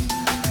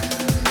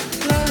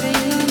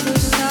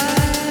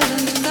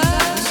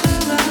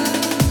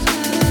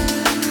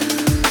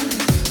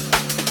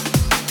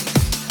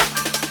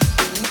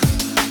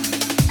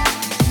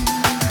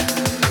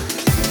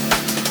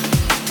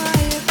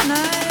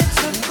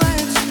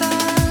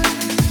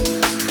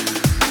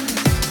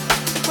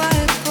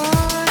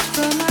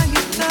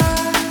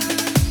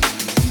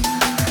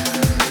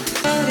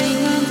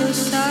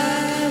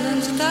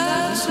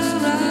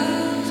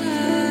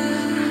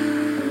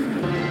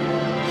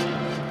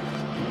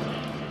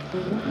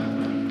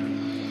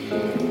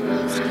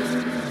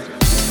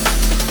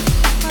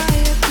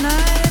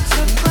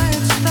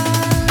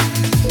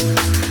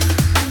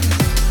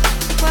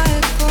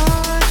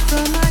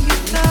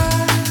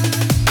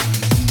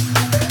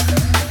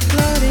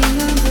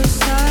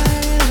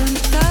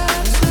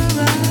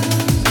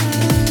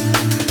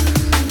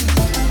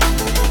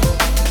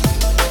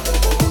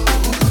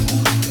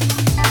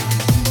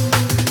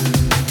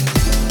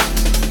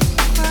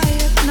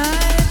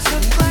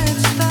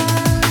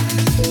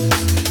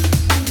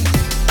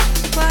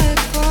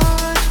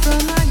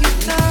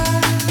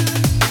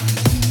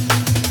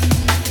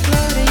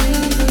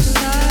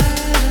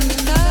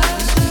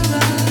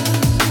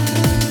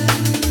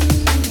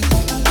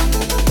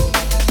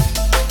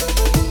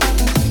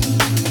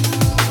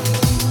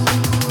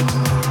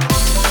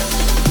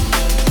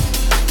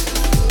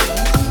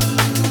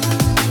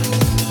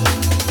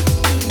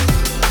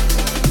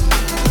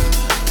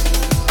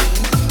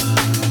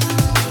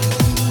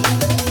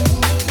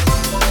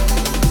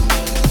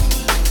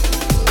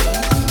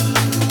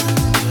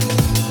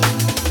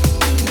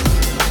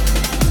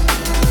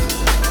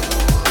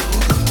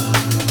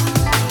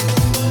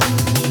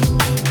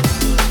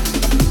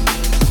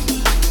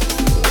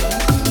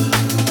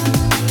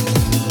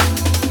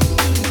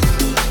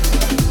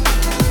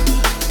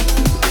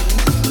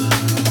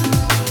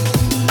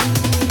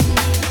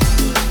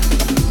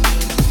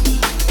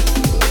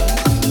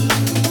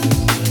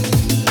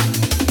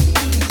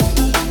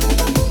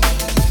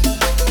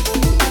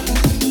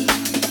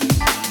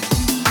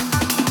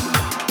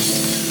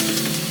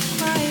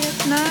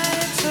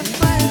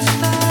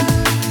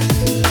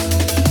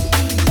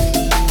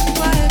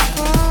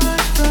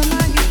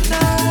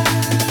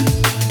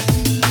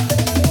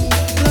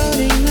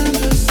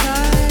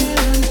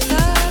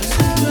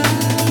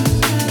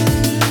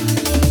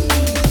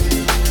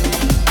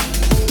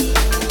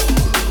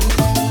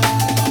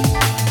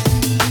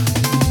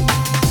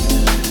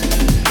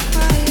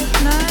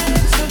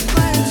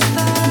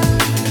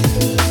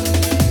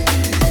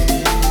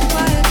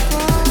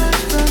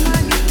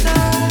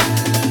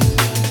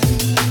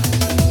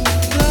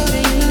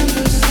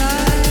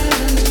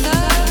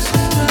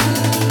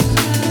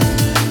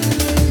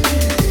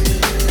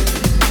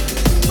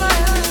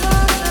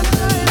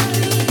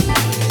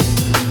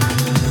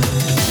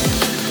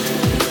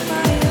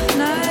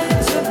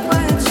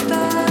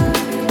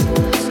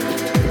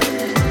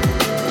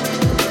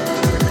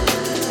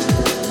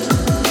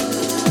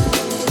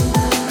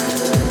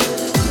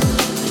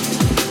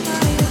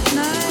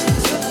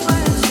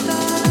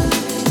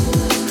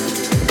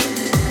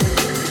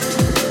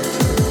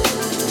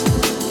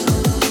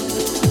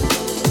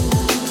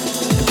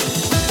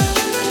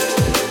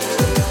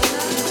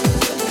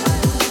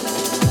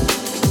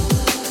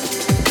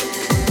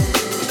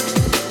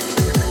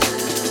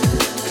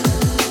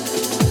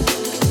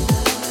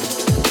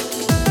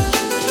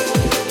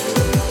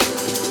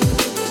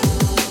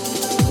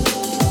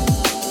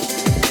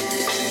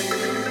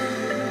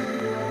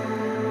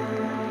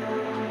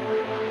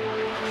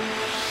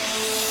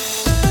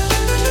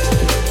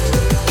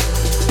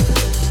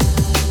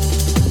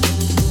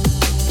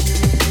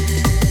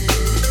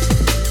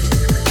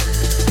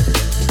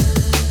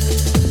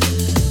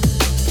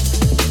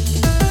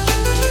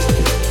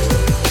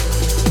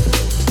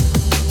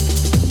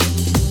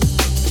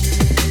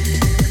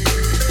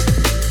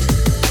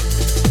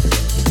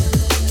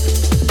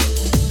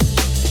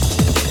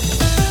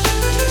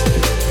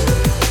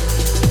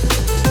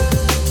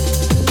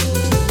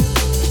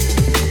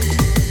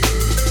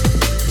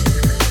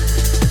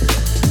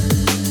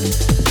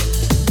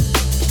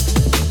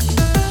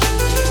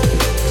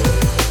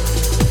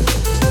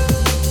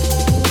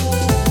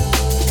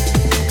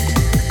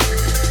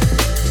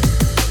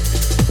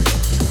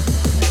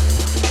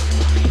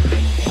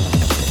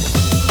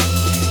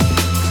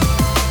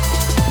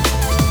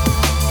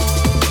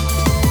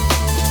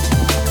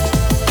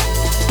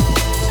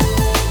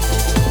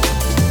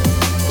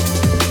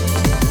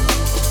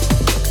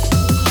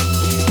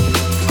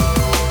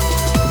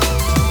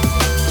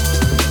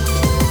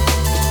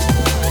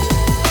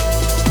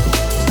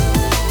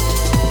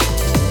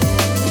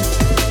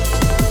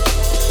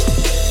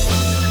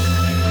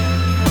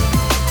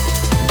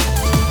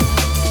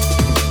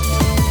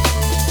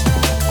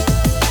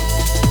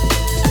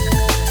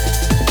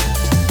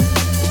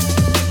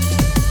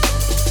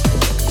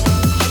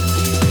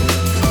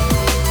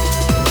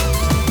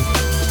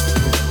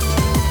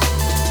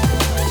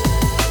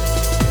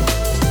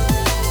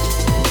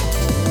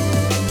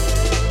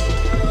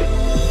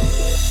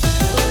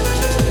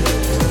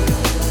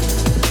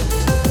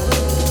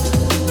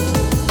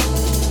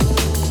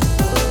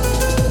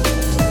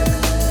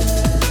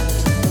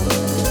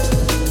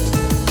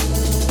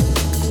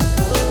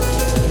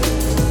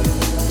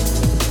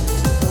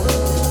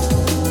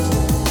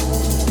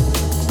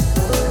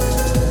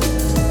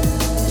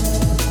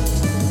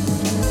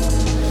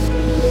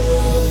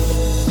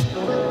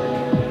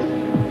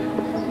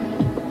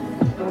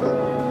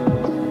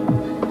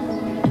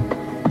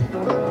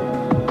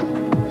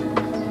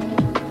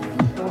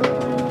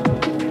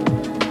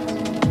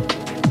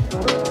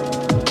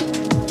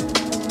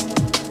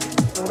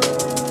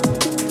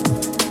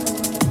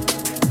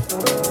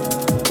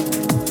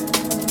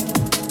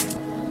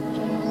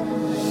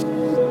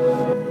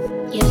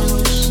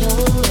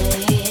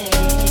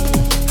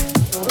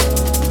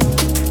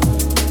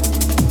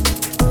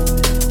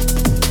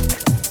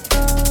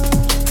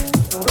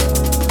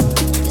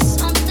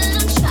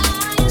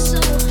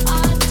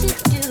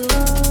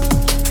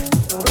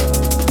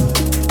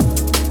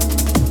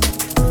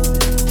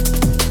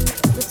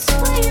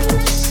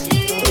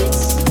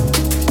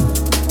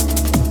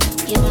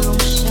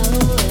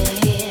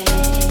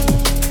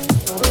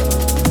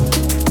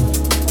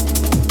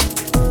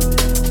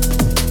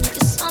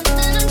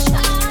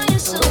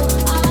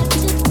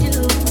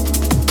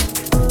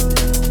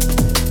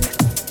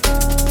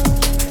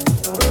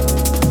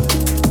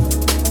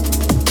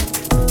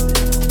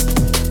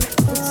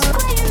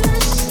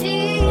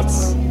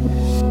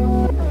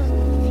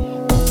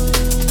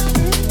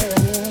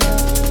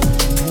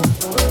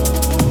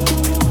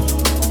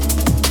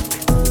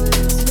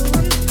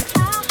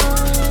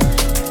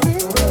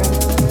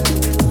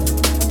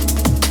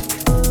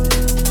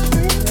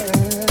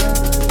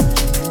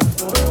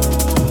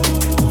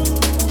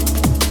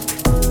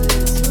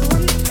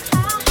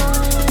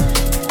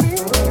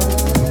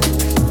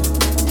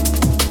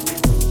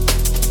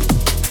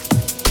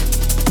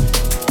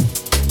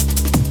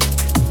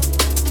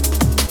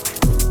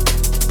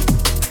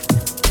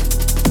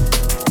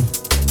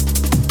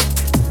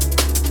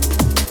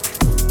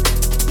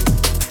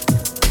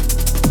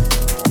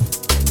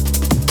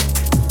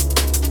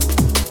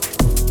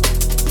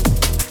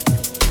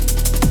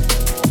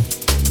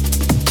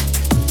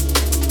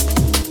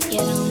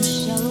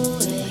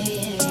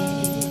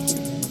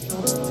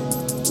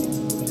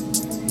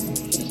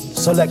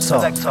 Selector,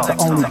 the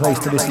only place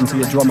to listen to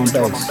your drum and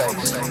bass.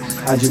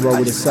 As you roll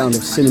with the sound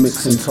of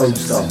Cinemix and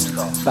Tobestar,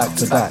 back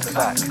to back,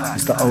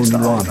 it's the only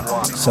one.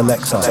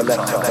 Selector.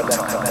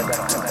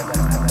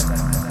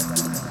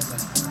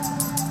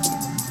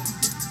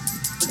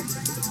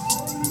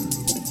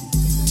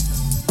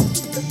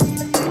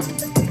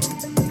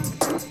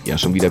 Ja,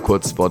 schon wieder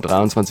kurz vor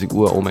 23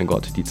 Uhr. Oh mein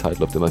Gott, die Zeit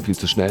läuft immer viel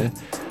zu schnell.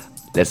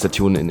 Letzter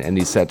Tune in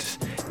Andy's Set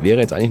wäre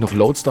jetzt eigentlich noch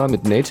Loadstar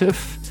mit Native.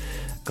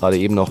 Gerade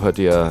eben noch hört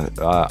ihr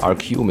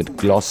RQ mit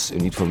Gloss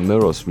im Need for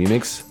Mirrors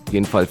Remix. Auf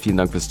jeden Fall vielen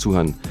Dank fürs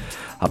Zuhören.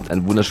 Habt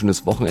ein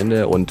wunderschönes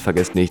Wochenende und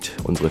vergesst nicht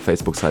unsere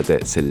Facebook-Seite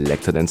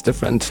Selector Dance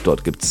Different.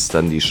 Dort gibt es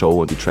dann die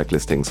Show und die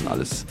Tracklistings und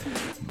alles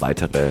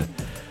weitere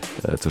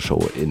zur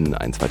Show in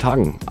 1-2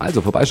 Tagen.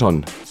 Also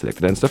vorbeischauen,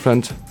 Selector Dance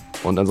Different.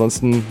 Und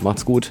ansonsten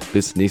macht's gut,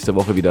 bis nächste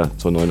Woche wieder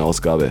zur neuen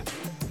Ausgabe.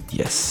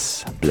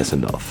 Yes, bless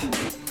and love.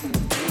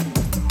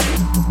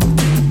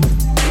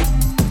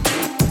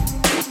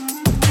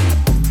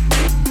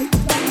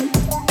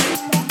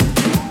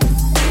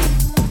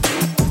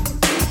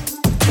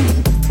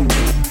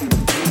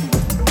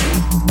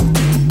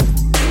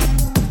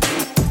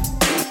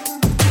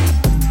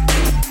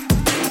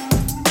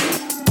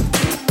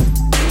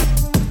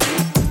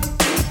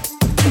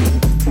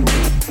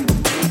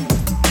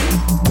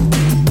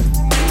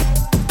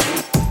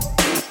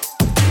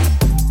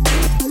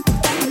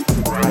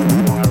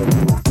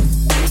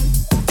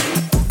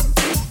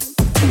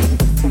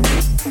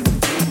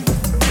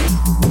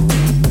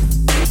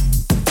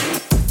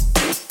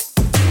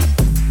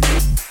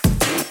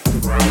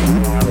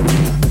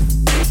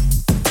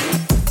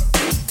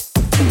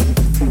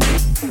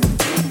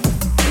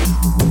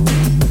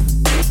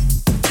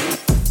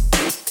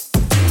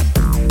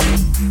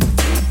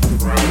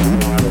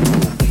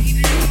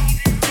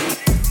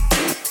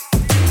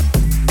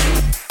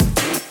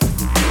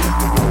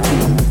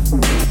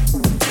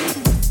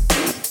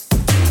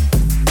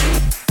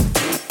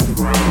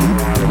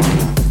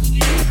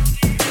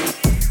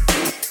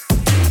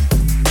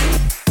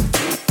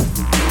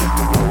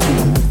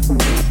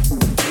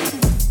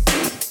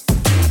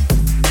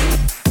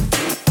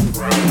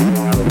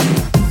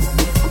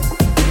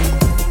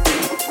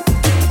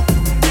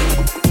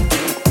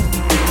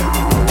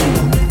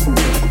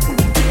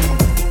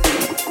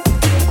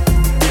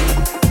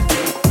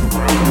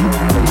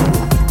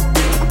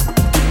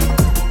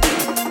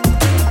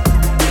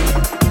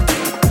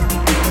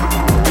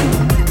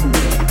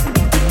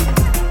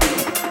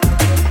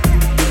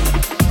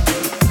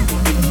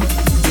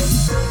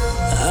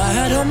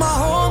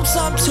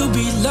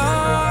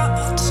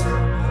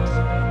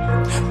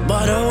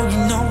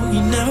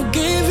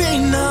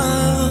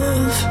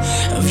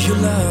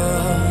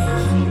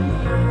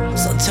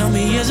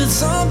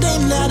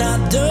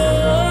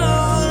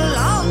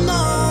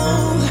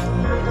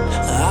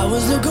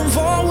 Looking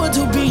forward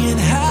to being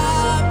high.